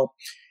well.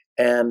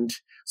 And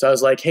so I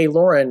was like, hey,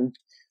 Lauren,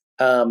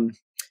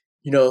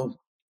 you know,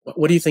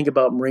 what do you think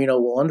about merino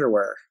wool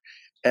underwear?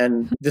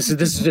 And this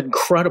is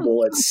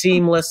incredible. It's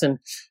seamless. And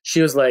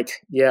she was like,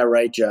 yeah,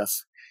 right, Jeff.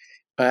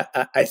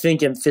 I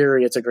think in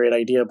theory it's a great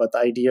idea, but the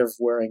idea of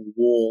wearing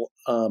wool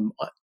on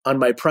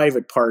my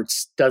private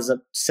parts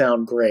doesn't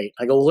sound great.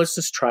 I go, well, let's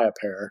just try a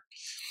pair.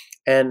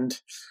 And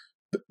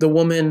the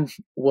woman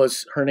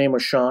her name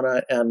was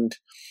Shauna, and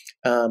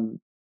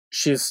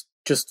she's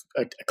just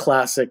a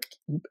classic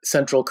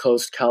Central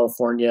Coast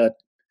California,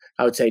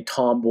 I would say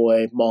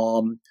tomboy,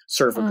 mom,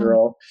 surfer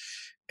girl.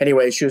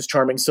 Anyway, she was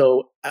charming.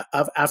 So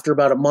after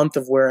about a month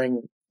of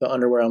wearing the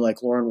underwear, I'm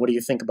like, Lauren, what do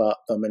you think about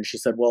them? And she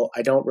said, well,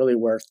 I don't really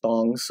wear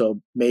thongs, so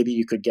maybe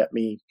you could get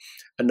me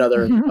a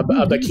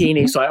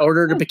bikini. So I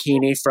ordered a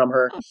bikini from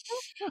her.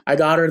 I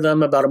got her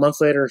them about a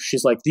month later.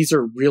 She's like, these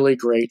are really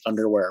great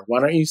underwear. Why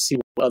don't you see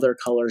what other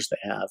colors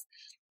they have?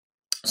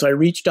 So I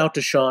reached out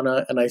to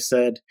Shauna and I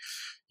said,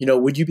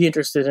 would you be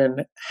interested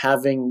in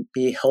having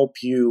me help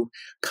you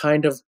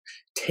kind of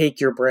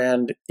take your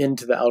brand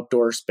into the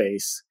outdoor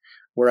space,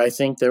 where I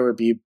think there would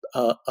be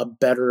a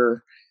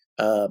better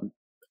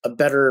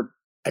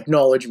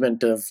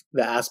acknowledgement of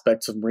the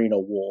aspects of merino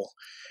wool.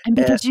 And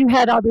because you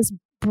had all this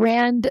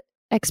brand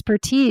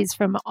expertise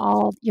from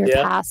all your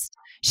past,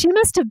 she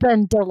must have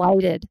been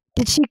delighted.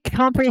 Did she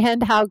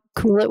comprehend how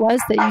cool it was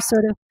that you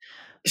sort of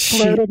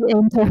floated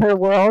into her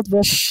world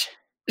with?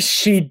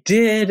 She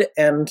did,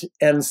 and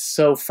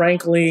so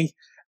frankly,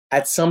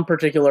 at some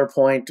particular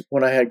point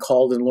when I had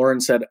called and Lauren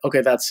said,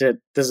 okay, that's it.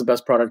 This is the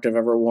best product I've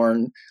ever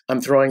worn.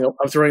 I'm throwing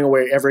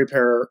away every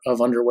pair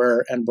of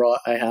underwear and bra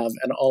I have,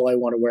 and all I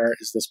want to wear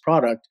is this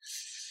product.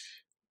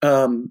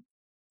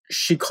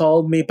 She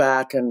called me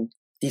back and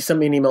he sent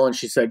me an email and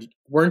she said,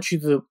 weren't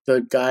you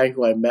the guy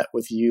who I met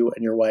with you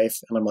and your wife?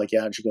 And I'm like,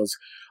 yeah. And she goes,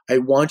 I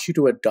want you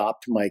to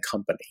adopt my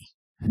company.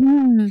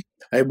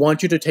 I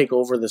want you to take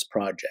over this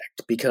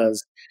project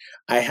because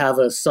I have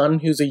a son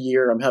who's a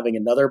year. I'm having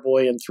another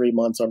boy in 3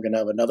 months. I'm going to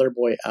have another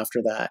boy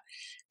after that.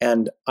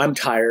 And I'm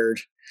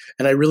tired.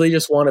 And I really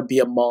just want to be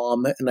a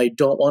mom. And I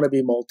don't want to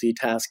be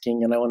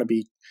multitasking. And I want to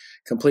be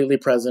completely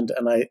present.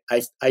 And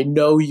I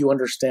know you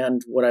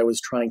understand what I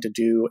was trying to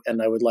do.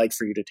 And I would like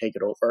for you to take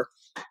it over.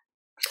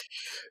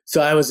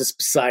 So I was just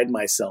beside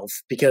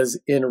myself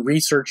because in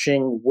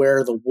researching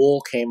where the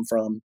wool came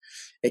from,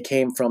 it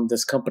came from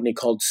this company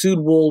called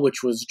Sudwool,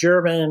 which was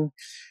German,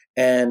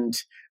 and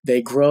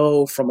they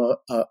grow from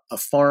a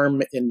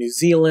farm in New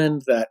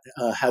Zealand that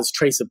has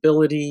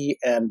traceability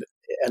and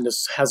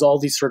has all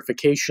these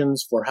certifications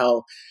for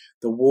how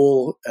the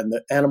wool and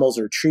the animals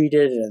are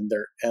treated, and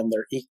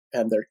they're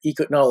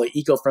not only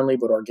eco-friendly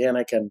but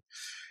organic.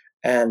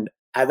 And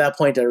at that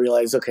point, I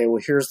realized, okay,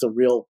 well, here's the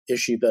real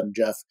issue then,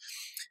 Jeff.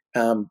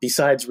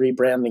 Besides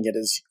rebranding it,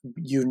 is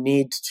you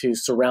need to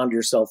surround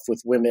yourself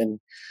with women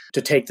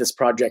to take this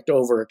project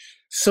over.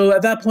 So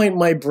at that point,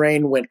 my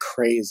brain went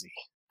crazy.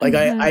 Like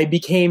I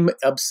became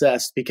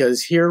obsessed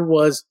because here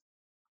was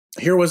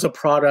a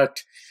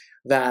product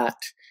that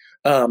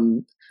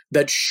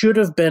should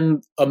have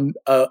been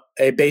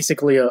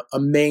basically a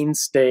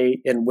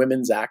mainstay in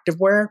women's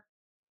activewear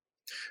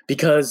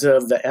because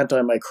of the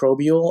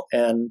antimicrobial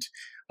and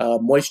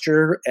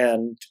moisture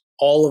and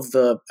all of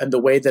the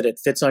way that it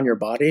fits on your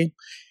body.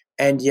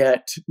 And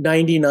yet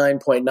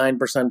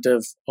 99.9%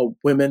 of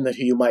women who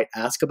you might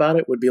ask about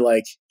it would be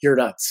like, you're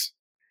nuts.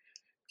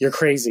 You're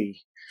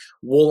crazy.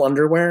 Wool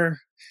underwear?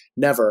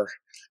 Never.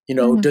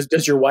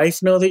 Does your wife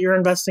know that you're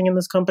investing in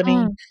this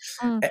company?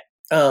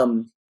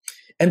 And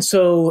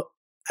so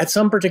at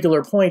some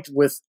particular point,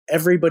 with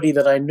everybody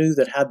that I knew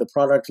that had the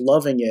product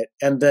loving it,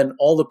 and then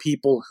all the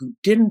people who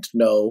didn't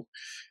know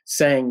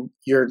saying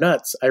you're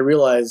nuts, I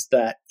realized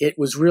that it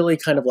was really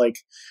kind of like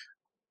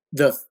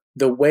the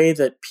way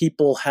that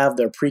people have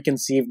their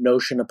preconceived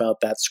notion about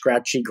that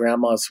scratchy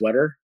grandma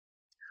sweater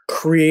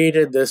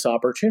created this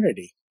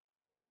opportunity.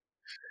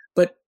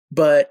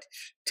 But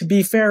to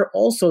be fair,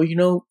 also,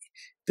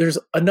 there's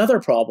another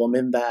problem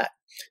in that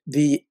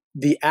the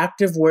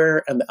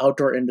activewear and the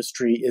outdoor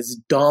industry is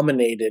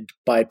dominated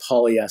by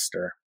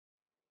polyester.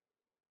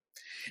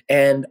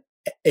 And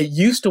it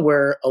used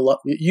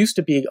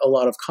to be a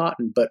lot of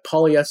cotton, but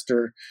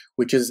polyester,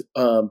 which is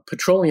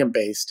petroleum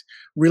based,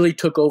 really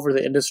took over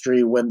the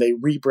industry when they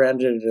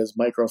rebranded it as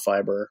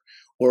microfiber,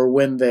 or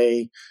when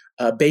they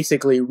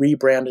basically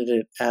rebranded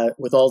it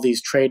with all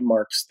these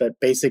trademarks that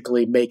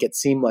basically make it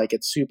seem like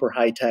it's super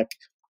high tech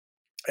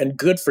and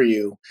good for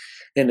you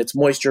in its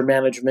moisture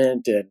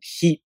management and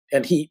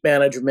heat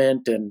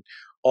management and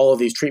all of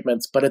these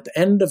treatments. But at the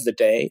end of the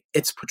day,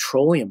 it's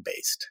petroleum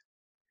based.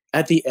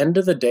 At the end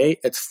of the day,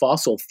 it's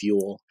fossil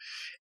fuel.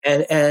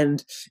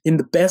 And in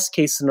the best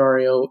case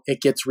scenario,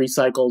 it gets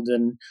recycled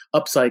and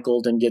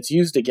upcycled and gets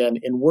used again.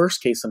 In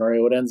worst case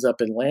scenario, it ends up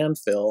in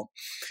landfill.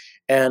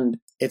 And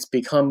it's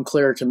become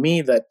clear to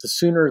me that the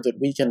sooner that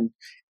we can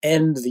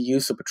end the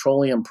use of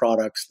petroleum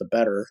products, the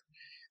better.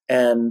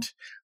 And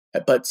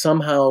But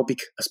somehow,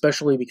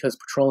 especially because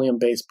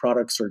petroleum-based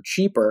products are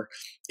cheaper,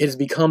 it has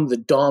become the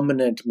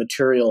dominant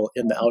material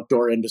in the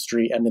outdoor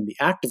industry and in the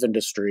active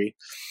industry.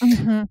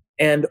 Mm-hmm.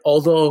 And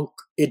although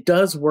it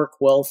does work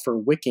well for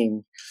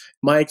wicking,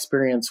 my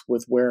experience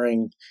with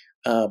wearing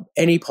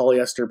any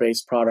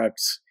polyester-based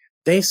products,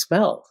 they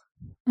smell.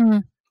 Mm-hmm.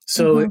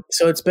 So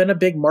it's been a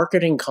big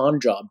marketing con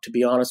job, to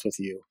be honest with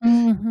you.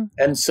 Mm-hmm.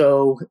 And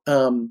so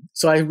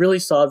I really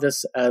saw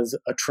this as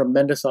a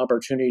tremendous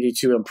opportunity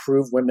to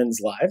improve women's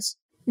lives.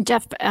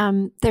 Jeff,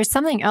 there's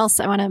something else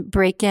I want to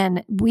break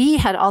in. We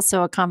had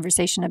also a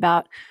conversation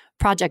about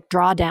Project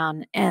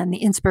Drawdown and the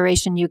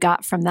inspiration you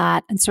got from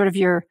that and sort of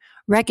your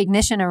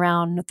recognition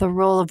around the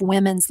role of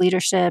women's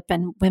leadership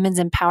and women's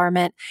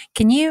empowerment.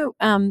 Can you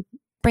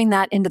bring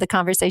that into the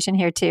conversation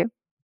here too?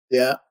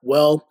 Yeah,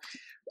 well,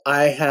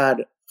 I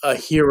had a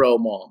hero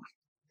mom.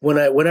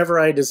 Whenever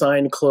I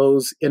designed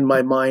clothes in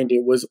my mind,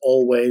 it was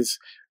always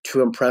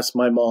to impress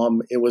my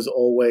mom. It was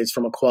always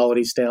from a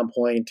quality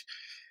standpoint.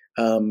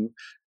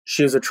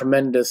 She was a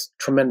tremendous,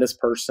 tremendous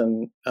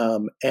person,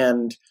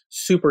 and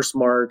super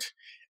smart.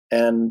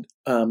 And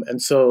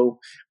so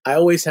I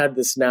always had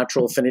this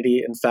natural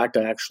affinity. In fact,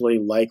 I actually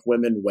like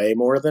women way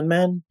more than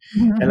men.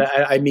 Mm-hmm. And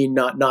I mean,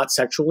 not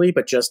sexually,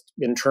 but just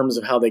in terms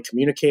of how they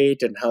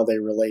communicate and how they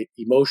relate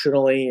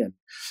emotionally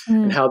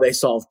and how they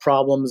solve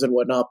problems and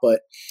whatnot.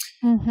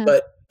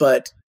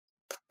 But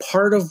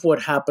part of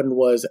what happened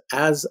was,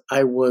 as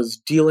I was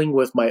dealing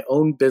with my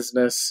own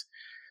business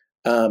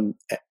and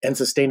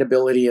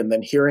sustainability, and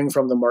then hearing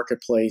from the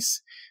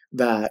marketplace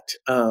that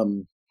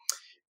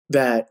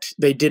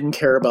they didn't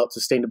care about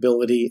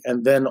sustainability,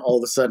 and then all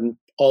of a sudden,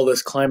 all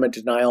this climate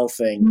denial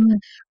thing,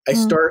 I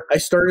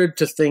started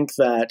to think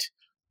that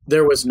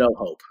there was no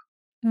hope.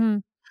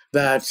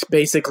 That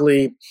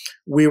basically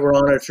we were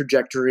on a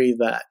trajectory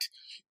that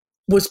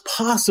was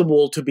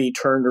possible to be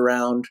turned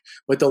around,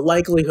 with the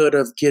likelihood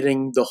of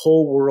getting the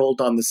whole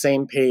world on the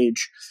same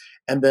page,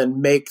 and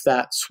then make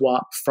that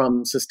swap from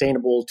not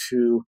sustainable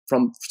to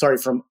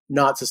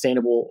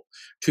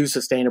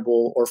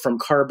sustainable, or from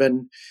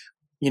carbon,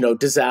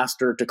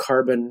 disaster to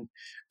carbon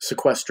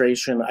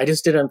sequestration. I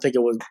just didn't think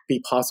it would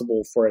be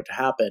possible for it to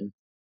happen.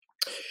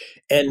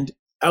 And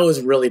I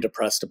was really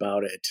depressed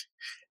about it.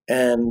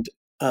 And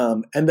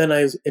then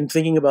in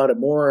thinking about it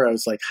more, I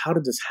was like, how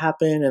did this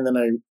happen? And then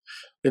I've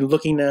been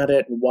looking at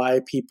it and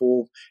why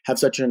people have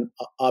such an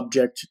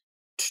object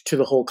to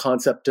the whole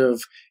concept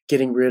of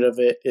getting rid of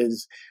it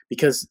is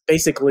because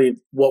basically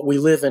what we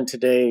live in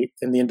today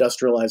in the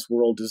industrialized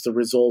world is the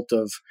result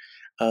of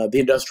the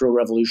Industrial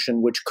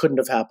Revolution, which couldn't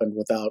have happened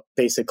without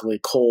basically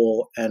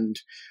coal and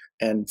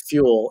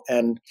fuel.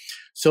 And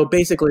so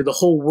basically the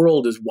whole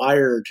world is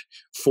wired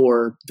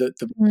for the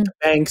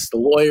banks, the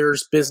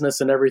lawyers,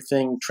 business and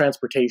everything,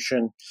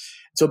 transportation.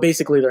 So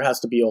basically there has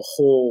to be a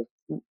whole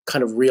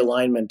kind of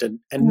realignment, and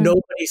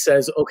nobody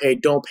says, okay,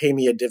 don't pay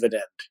me a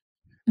dividend.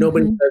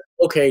 Nobody says,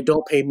 okay,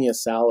 don't pay me a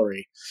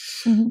salary.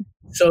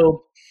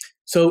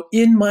 So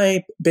in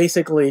my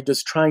basically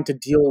just trying to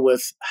deal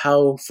with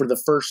how, for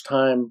the first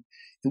time,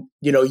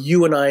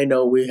 you and I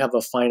know we have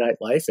a finite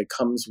life. It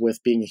comes with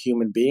being a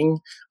human being.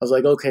 I was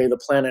like, okay, the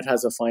planet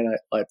has a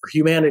finite life, or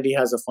humanity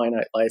has a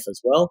finite life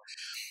as well.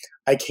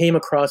 I came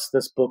across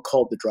this book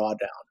called The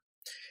Drawdown.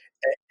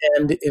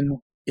 And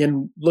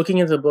in looking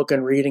into the book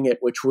and reading it,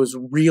 which was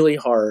really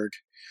hard,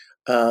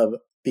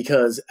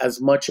 because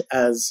as much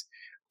as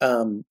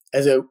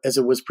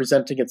it was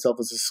presenting itself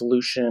as a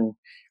solution,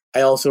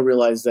 I also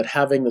realized that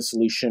having the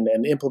solution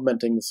and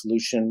implementing the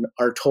solution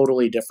are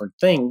totally different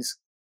things.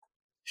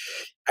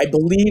 I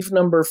believe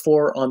number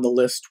 4 on the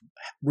list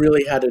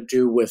really had to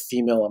do with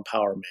female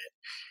empowerment.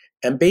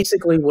 And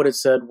basically what it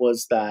said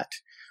was that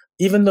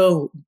even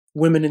though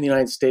women in the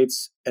United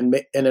States and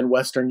in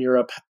Western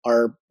Europe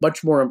are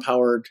much more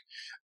empowered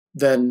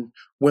than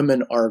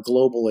women are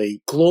globally,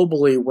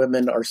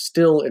 women are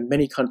still, in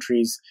many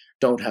countries,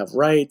 don't have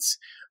rights,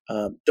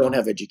 don't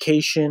have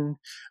education,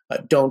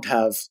 don't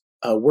have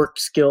work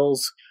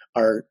skills,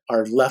 are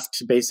left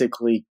to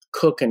basically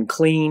cook and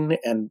clean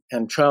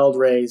and child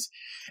raise.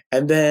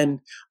 And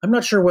then I'm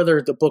not sure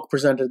whether the book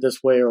presented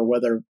this way or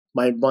whether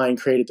my mind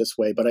created this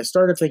way, but I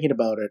started thinking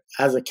about it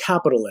as a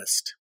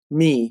capitalist,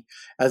 me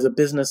as a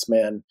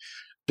businessman.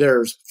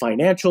 There's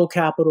financial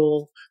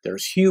capital,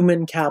 there's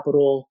human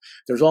capital,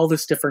 there's all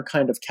this different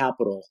kind of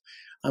capital.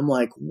 I'm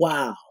like,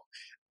 wow,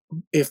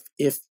 if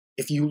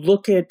you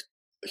look at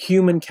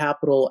human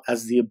capital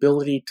as the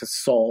ability to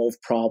solve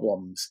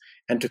problems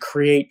and to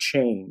create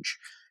change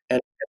and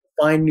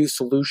find new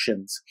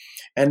solutions,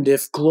 and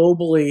if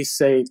globally,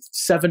 say,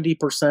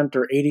 70%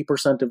 or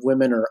 80% of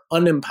women are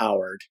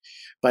unempowered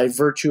by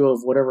virtue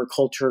of whatever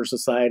culture,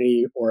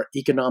 society, or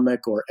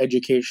economic or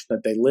education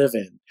that they live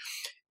in,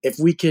 if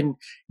we can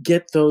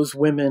get those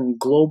women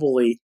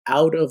globally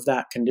out of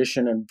that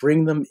condition and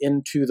bring them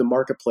into the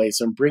marketplace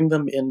and bring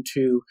them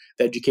into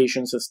the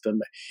education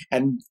system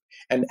and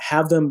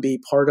have them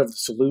be part of the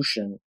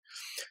solution,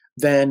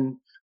 then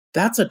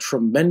that's a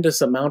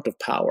tremendous amount of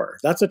power.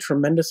 That's a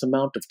tremendous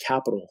amount of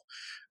capital.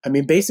 I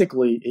mean,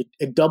 basically,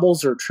 it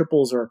doubles or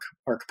triples our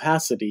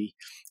capacity.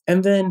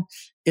 And then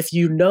if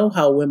you know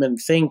how women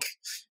think,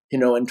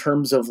 in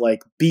terms of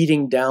like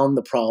beating down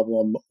the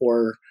problem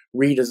or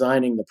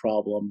redesigning the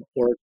problem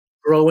or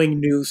growing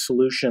new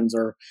solutions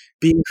or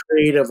being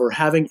creative or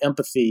having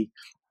empathy,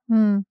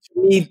 to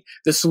me,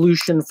 the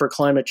solution for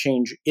climate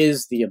change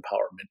is the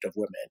empowerment of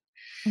women.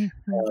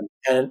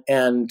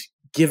 And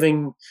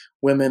giving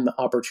women the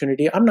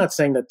opportunity. I'm not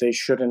saying that they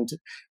shouldn't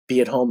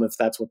be at home if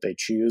that's what they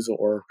choose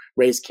or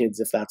raise kids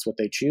if that's what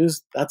they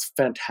choose. That's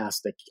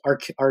fantastic. Our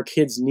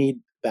kids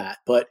need that.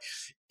 But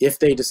if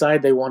they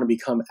decide they want to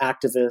become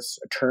activists,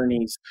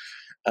 attorneys,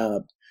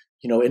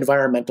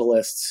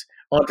 environmentalists,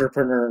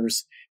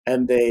 entrepreneurs,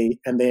 and they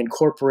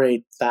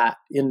incorporate that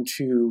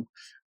into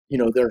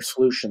their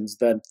solutions,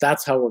 then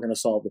that's how we're going to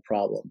solve the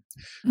problem.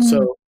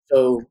 So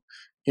to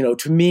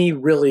me,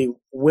 really,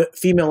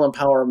 female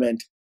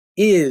empowerment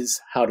is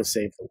how to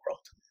save the world.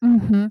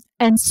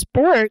 And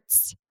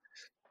sports.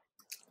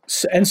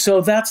 And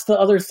so that's the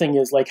other thing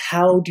is like,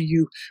 how do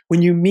you,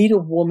 when you meet a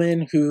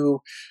woman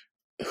who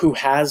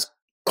has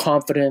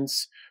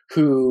confidence,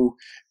 who,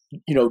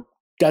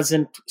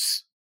 doesn't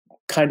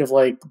kind of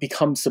like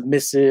become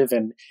submissive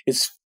and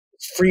is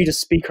free to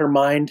speak her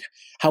mind,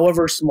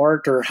 however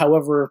smart or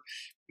however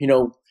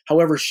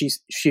she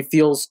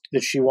feels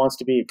that she wants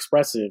to be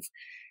expressive,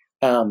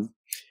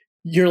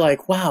 you're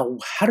like, wow,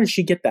 how did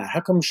she get that?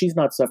 How come she's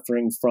not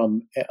suffering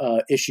from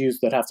issues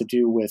that have to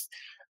do with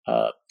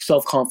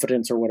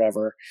self-confidence or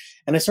whatever?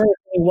 And I started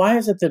thinking, why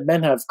is it that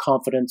men have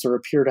confidence or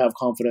appear to have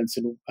confidence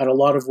and a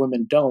lot of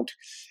women don't?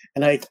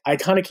 And I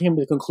kind of came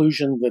to the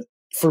conclusion that,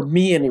 for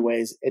me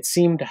anyways, it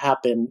seemed to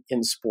happen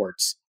in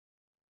sports.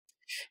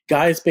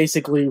 Guys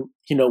basically,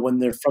 when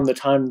they're from the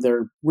time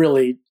they're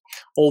really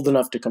old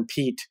enough to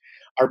compete,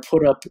 are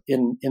put up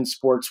in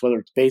sports, whether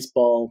it's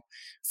baseball,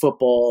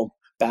 football,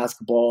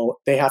 basketball.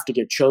 They have to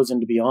get chosen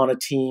to be on a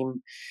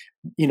team.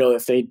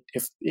 If they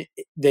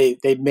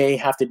may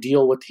have to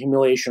deal with the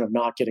humiliation of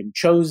not getting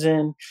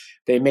chosen.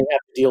 They may have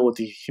to deal with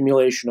the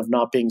humiliation of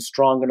not being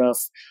strong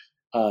enough,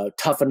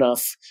 tough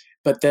enough.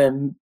 But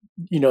then,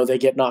 they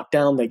get knocked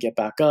down, they get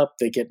back up.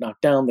 They get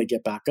knocked down, they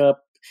get back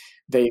up.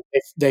 They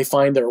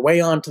find their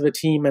way onto the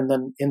team. And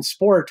then in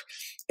sport,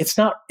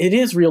 it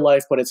is real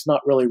life, but it's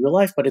not really real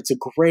life. But it's a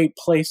great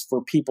place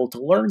for people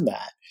to learn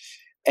that.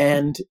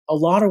 And a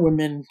lot of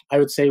women, I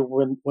would say,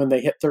 when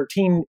they hit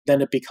 13,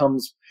 then it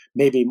becomes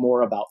maybe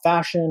more about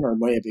fashion, or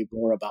maybe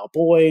more about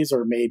boys,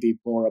 or maybe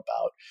more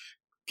about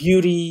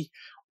beauty,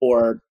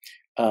 or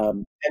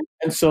and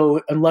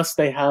so unless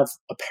they have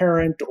a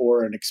parent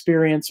or an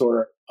experience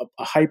or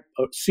a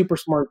super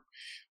smart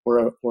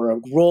or a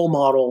role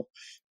model,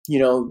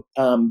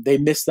 they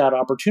miss that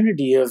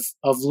opportunity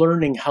of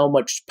learning how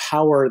much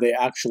power they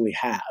actually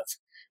have,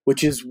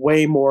 which is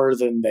way more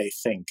than they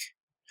think.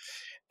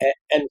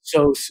 And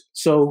so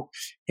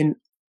in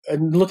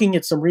looking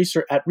at some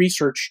research,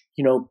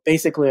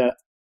 basically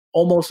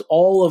almost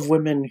all of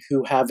women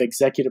who have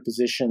executive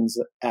positions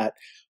at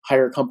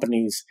higher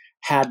companies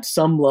had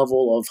some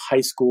level of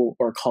high school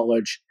or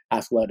college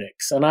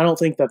athletics. And I don't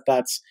think that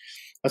that's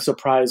a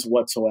surprise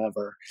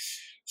whatsoever.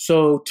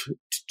 So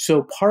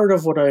part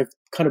of what I've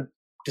kind of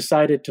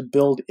decided to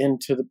build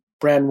into the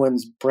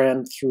Brandwin's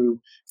brand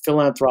through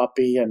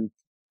philanthropy and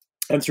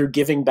through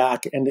giving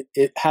back, and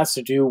it has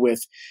to do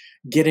with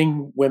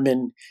getting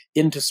women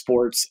into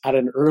sports at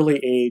an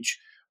early age,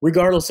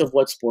 regardless of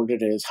what sport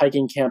it is: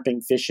 hiking, camping,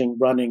 fishing,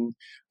 running,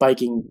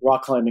 biking,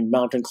 rock climbing,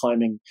 mountain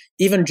climbing,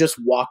 even just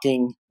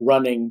walking,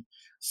 running,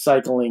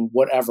 cycling,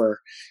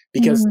 whatever,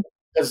 because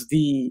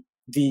the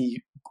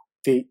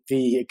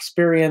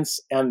experience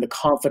and the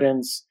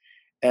confidence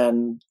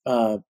and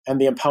the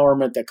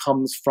empowerment that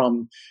comes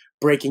from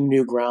breaking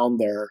new ground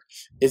there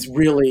is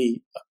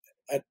really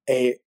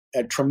a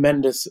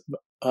tremendous,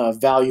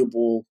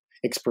 valuable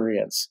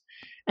experience.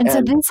 And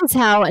so this is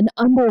how an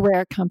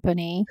underwear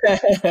company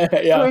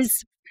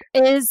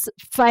is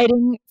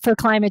fighting for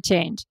climate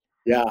change.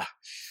 Yeah.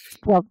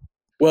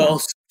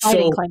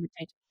 Fighting climate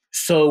change.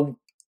 So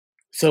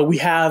we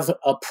have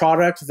a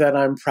product that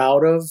I'm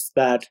proud of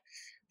that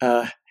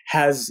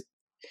has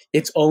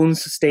its own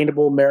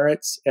sustainable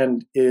merits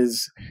and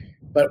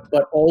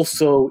but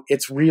also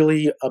it's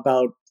really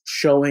about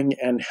showing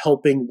and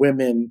helping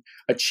women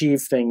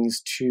achieve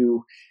things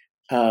to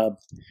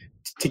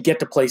get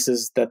to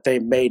places that they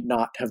may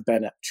not have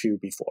been to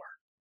before.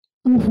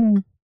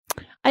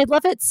 I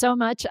love it so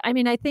much. I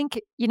mean, I think,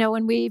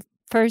 when we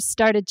first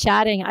started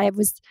chatting, I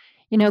was,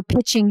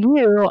 pitching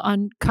you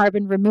on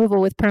carbon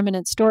removal with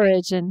permanent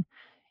storage. And,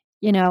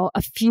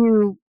 a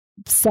few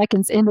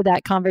seconds into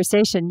that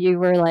conversation, you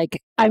were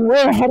like, I'm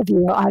way ahead of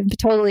you. I'm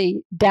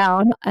totally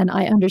down and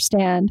I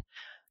understand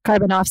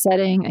carbon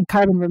offsetting and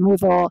carbon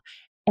removal.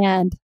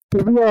 And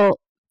the real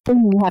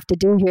thing we have to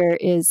do here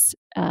is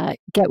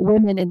get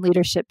women in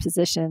leadership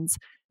positions.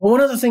 Well,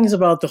 one of the things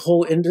about the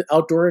whole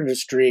outdoor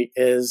industry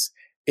is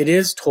it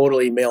is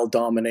totally male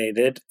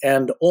dominated,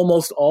 and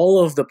almost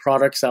all of the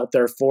products out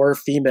there for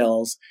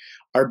females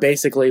are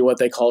basically what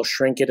they call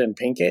shrink it and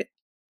pink it.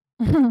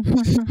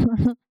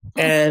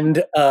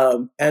 And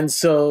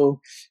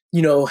so,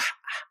 you know,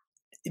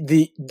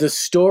 the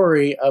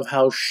story of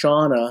how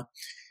Shauna,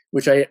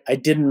 which I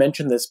didn't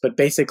mention this, but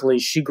basically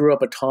she grew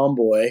up a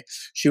tomboy.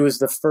 She was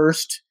the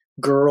first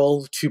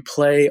girl to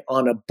play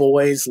on a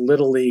boys'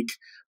 little league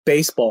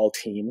baseball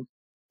team.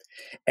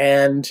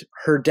 And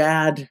her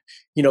dad,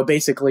 you know,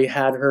 basically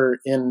had her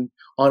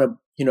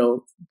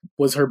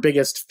was her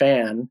biggest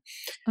fan.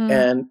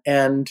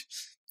 And,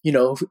 you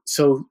know,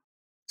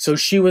 so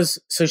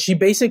she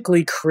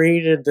basically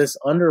created this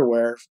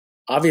underwear,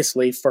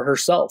 obviously for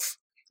herself,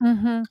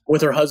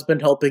 with her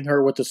husband helping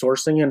her with the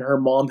sourcing and her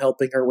mom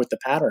helping her with the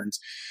patterns.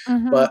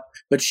 But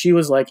she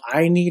was like,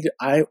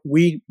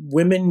 we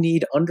women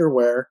need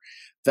underwear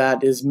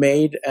that is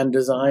made and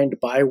designed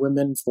by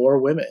women for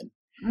women.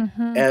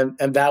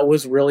 And that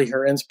was really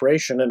her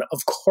inspiration. And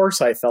of course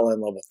I fell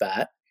in love with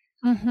that.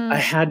 I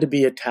had to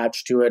be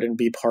attached to it and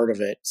be part of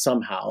it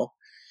somehow.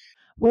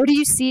 Where do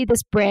you see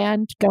this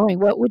brand going?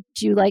 What would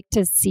you like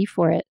to see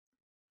for it?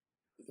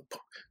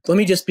 Let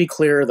me just be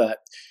clear that,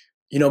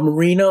 you know,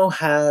 Merino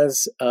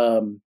has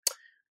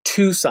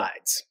two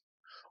sides.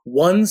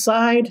 One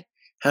side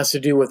has to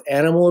do with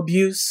animal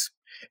abuse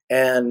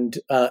and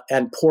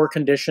poor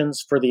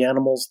conditions for the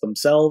animals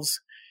themselves.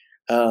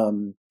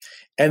 And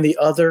the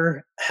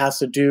other has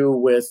to do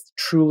with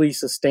truly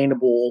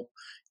sustainable,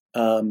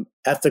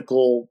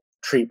 ethical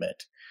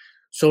treatment.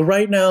 So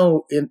right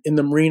now in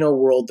the merino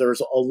world,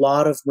 there's a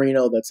lot of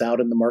merino that's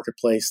out in the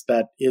marketplace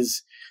that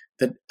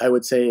I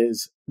would say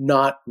is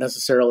not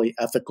necessarily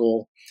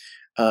ethical,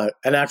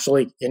 and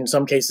actually in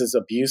some cases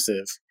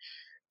abusive.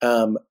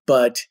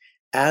 But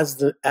as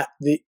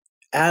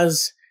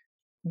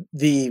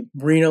the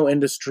merino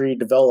industry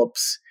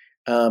develops,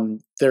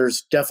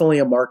 there's definitely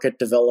a market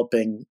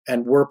developing,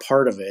 and we're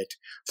part of it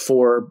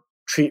for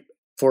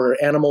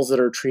animals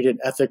that are treated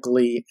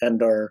ethically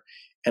and are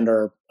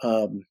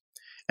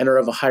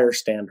of a higher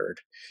standard.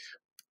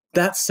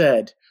 That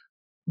said,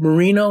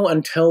 merino,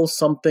 until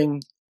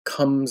something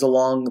comes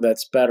along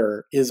that's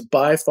better, is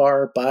by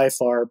far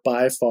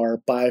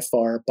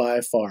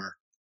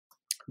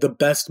the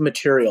best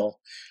material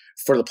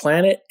for the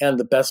planet and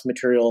the best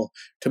material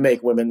to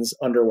make women's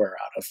underwear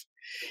out of.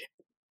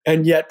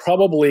 And yet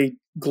probably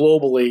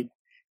globally,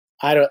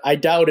 I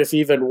doubt if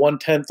even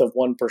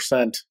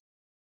 0.1%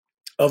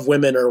 of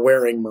women are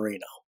wearing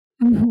merino.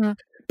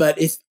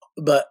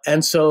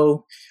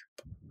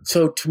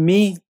 So to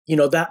me, you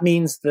know, that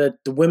means that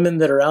the women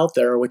that are out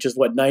there, which is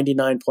what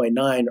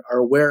 99.9,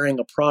 are wearing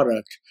a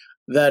product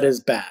that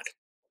is bad.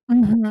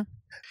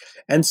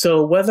 And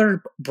so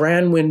whether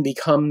Brandwin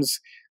becomes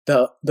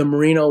the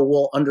merino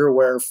wool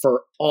underwear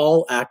for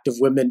all active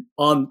women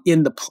on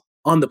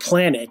the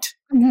planet,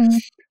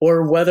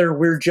 or whether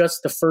we're just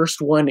the first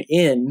one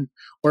in,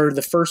 or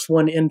the first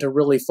one in to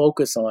really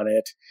focus on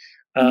it,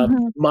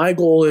 my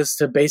goal is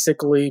to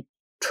basically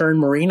turn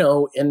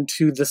merino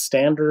into the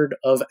standard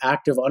of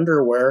active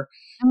underwear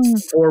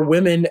for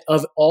women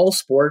of all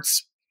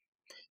sports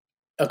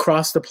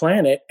across the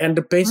planet, and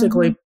to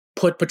basically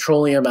put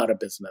petroleum out of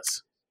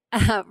business.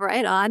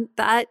 Right on.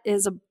 That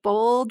is a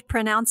bold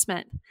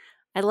pronouncement.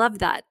 I love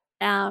that.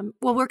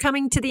 Well, we're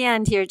coming to the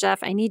end here,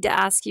 Jeff. I need to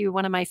ask you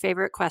one of my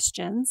favorite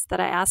questions that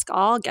I ask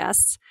all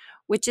guests,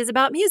 which is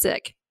about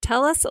music.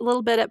 Tell us a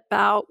little bit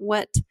about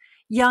what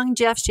young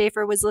Jeff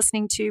Schaefer was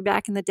listening to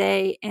back in the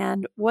day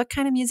and what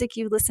kind of music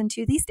you listen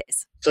to these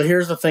days. So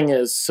here's the thing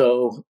is,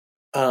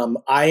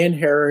 I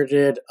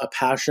inherited a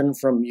passion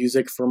from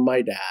music from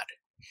my dad,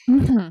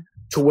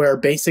 to where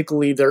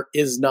basically there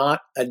is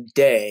not a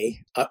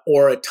day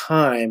or a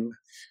time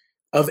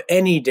of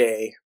any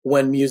day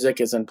when music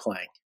isn't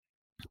playing.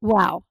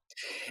 Wow.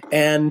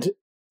 And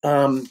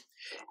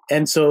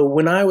so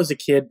when I was a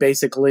kid,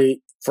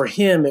 basically for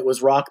him, it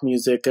was rock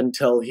music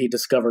until he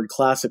discovered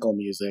classical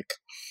music.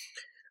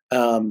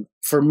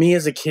 For me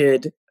as a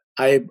kid,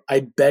 I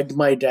begged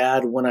my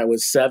dad when I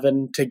was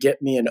 7 to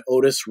get me an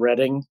Otis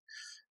Redding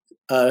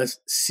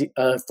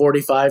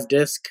 45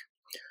 disc.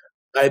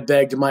 I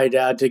begged my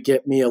dad to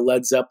get me a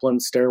Led Zeppelin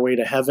Stairway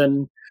to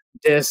Heaven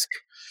disc.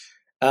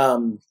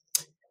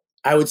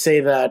 I would say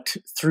that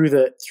through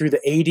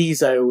the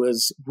 80s, I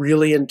was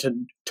really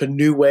into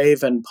new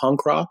wave and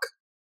punk rock.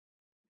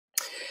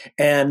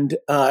 And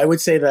I would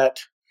say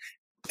that,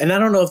 and I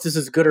don't know if this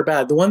is good or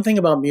bad, the one thing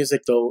about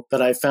music, though,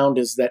 that I found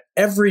is that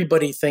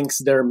everybody thinks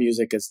their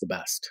music is the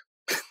best.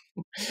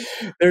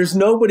 There's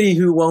nobody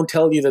who won't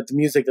tell you that the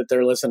music that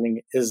they're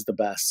listening is the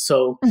best.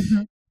 So,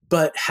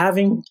 but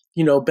having,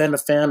 been a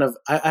fan of,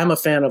 I'm a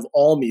fan of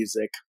all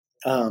music,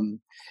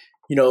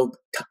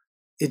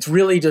 it's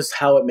really just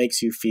how it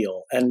makes you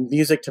feel. And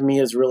music to me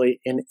is really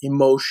an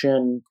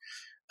emotion,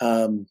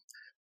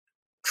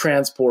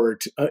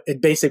 transport.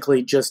 It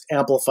basically just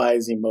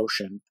amplifies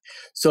emotion.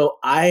 So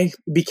I'm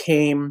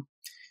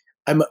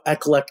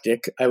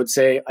eclectic. I would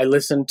say I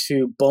like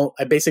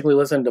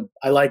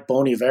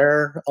Bon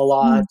Iver a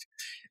lot.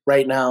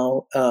 right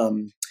now.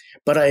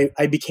 But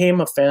I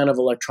became a fan of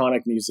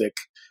electronic music,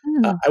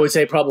 I would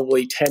say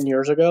probably 10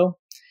 years ago.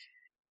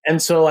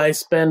 And so I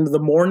spend the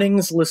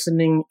mornings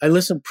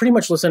pretty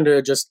much listen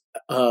to just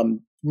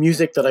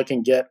music that I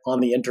can get on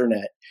the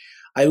internet.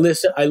 I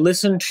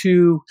listen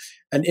to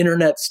an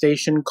internet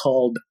station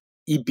called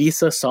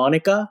Ibiza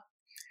Sonica,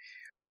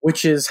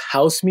 which is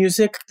house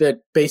music that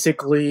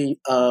basically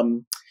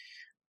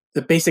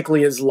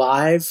is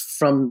live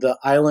from the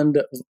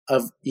island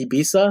of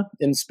Ibiza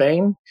in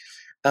Spain,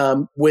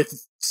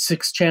 with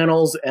 6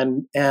 channels,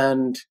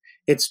 and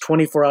it's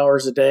 24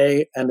 hours a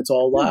day, and it's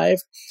all live.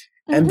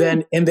 Mm-hmm. And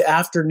then in the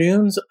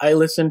afternoons, I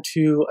listen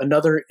to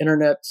another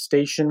internet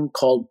station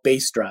called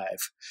Bass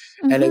Drive,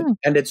 and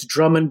it's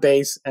drum and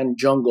bass and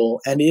jungle,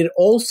 and it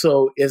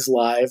also is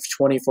live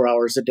 24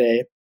 hours a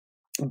day,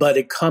 but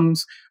it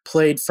comes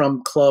played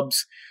from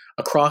clubs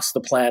across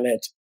the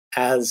planet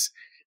as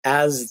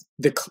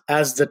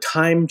the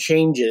time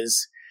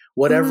changes.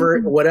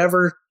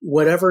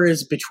 Whatever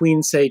is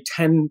between, say,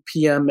 10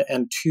 p.m.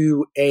 and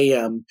 2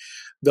 a.m.,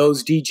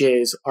 those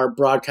DJs are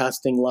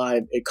broadcasting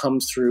live. It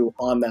comes through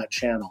on that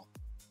channel.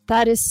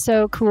 That is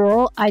so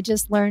cool. I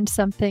just learned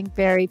something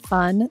very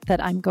fun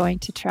that I'm going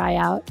to try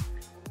out.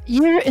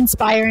 You're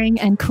inspiring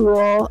and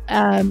cool.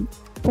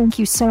 Thank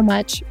you so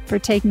much for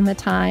taking the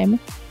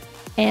time.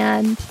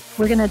 And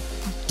we're going to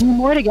do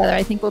more together.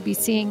 I think we'll be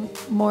seeing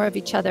more of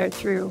each other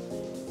through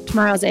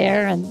Tomorrow's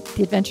Air and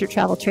the Adventure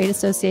Travel Trade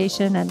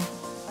Association, and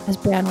as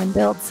Brandwin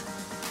builds.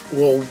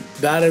 Well,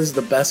 that is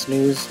the best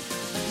news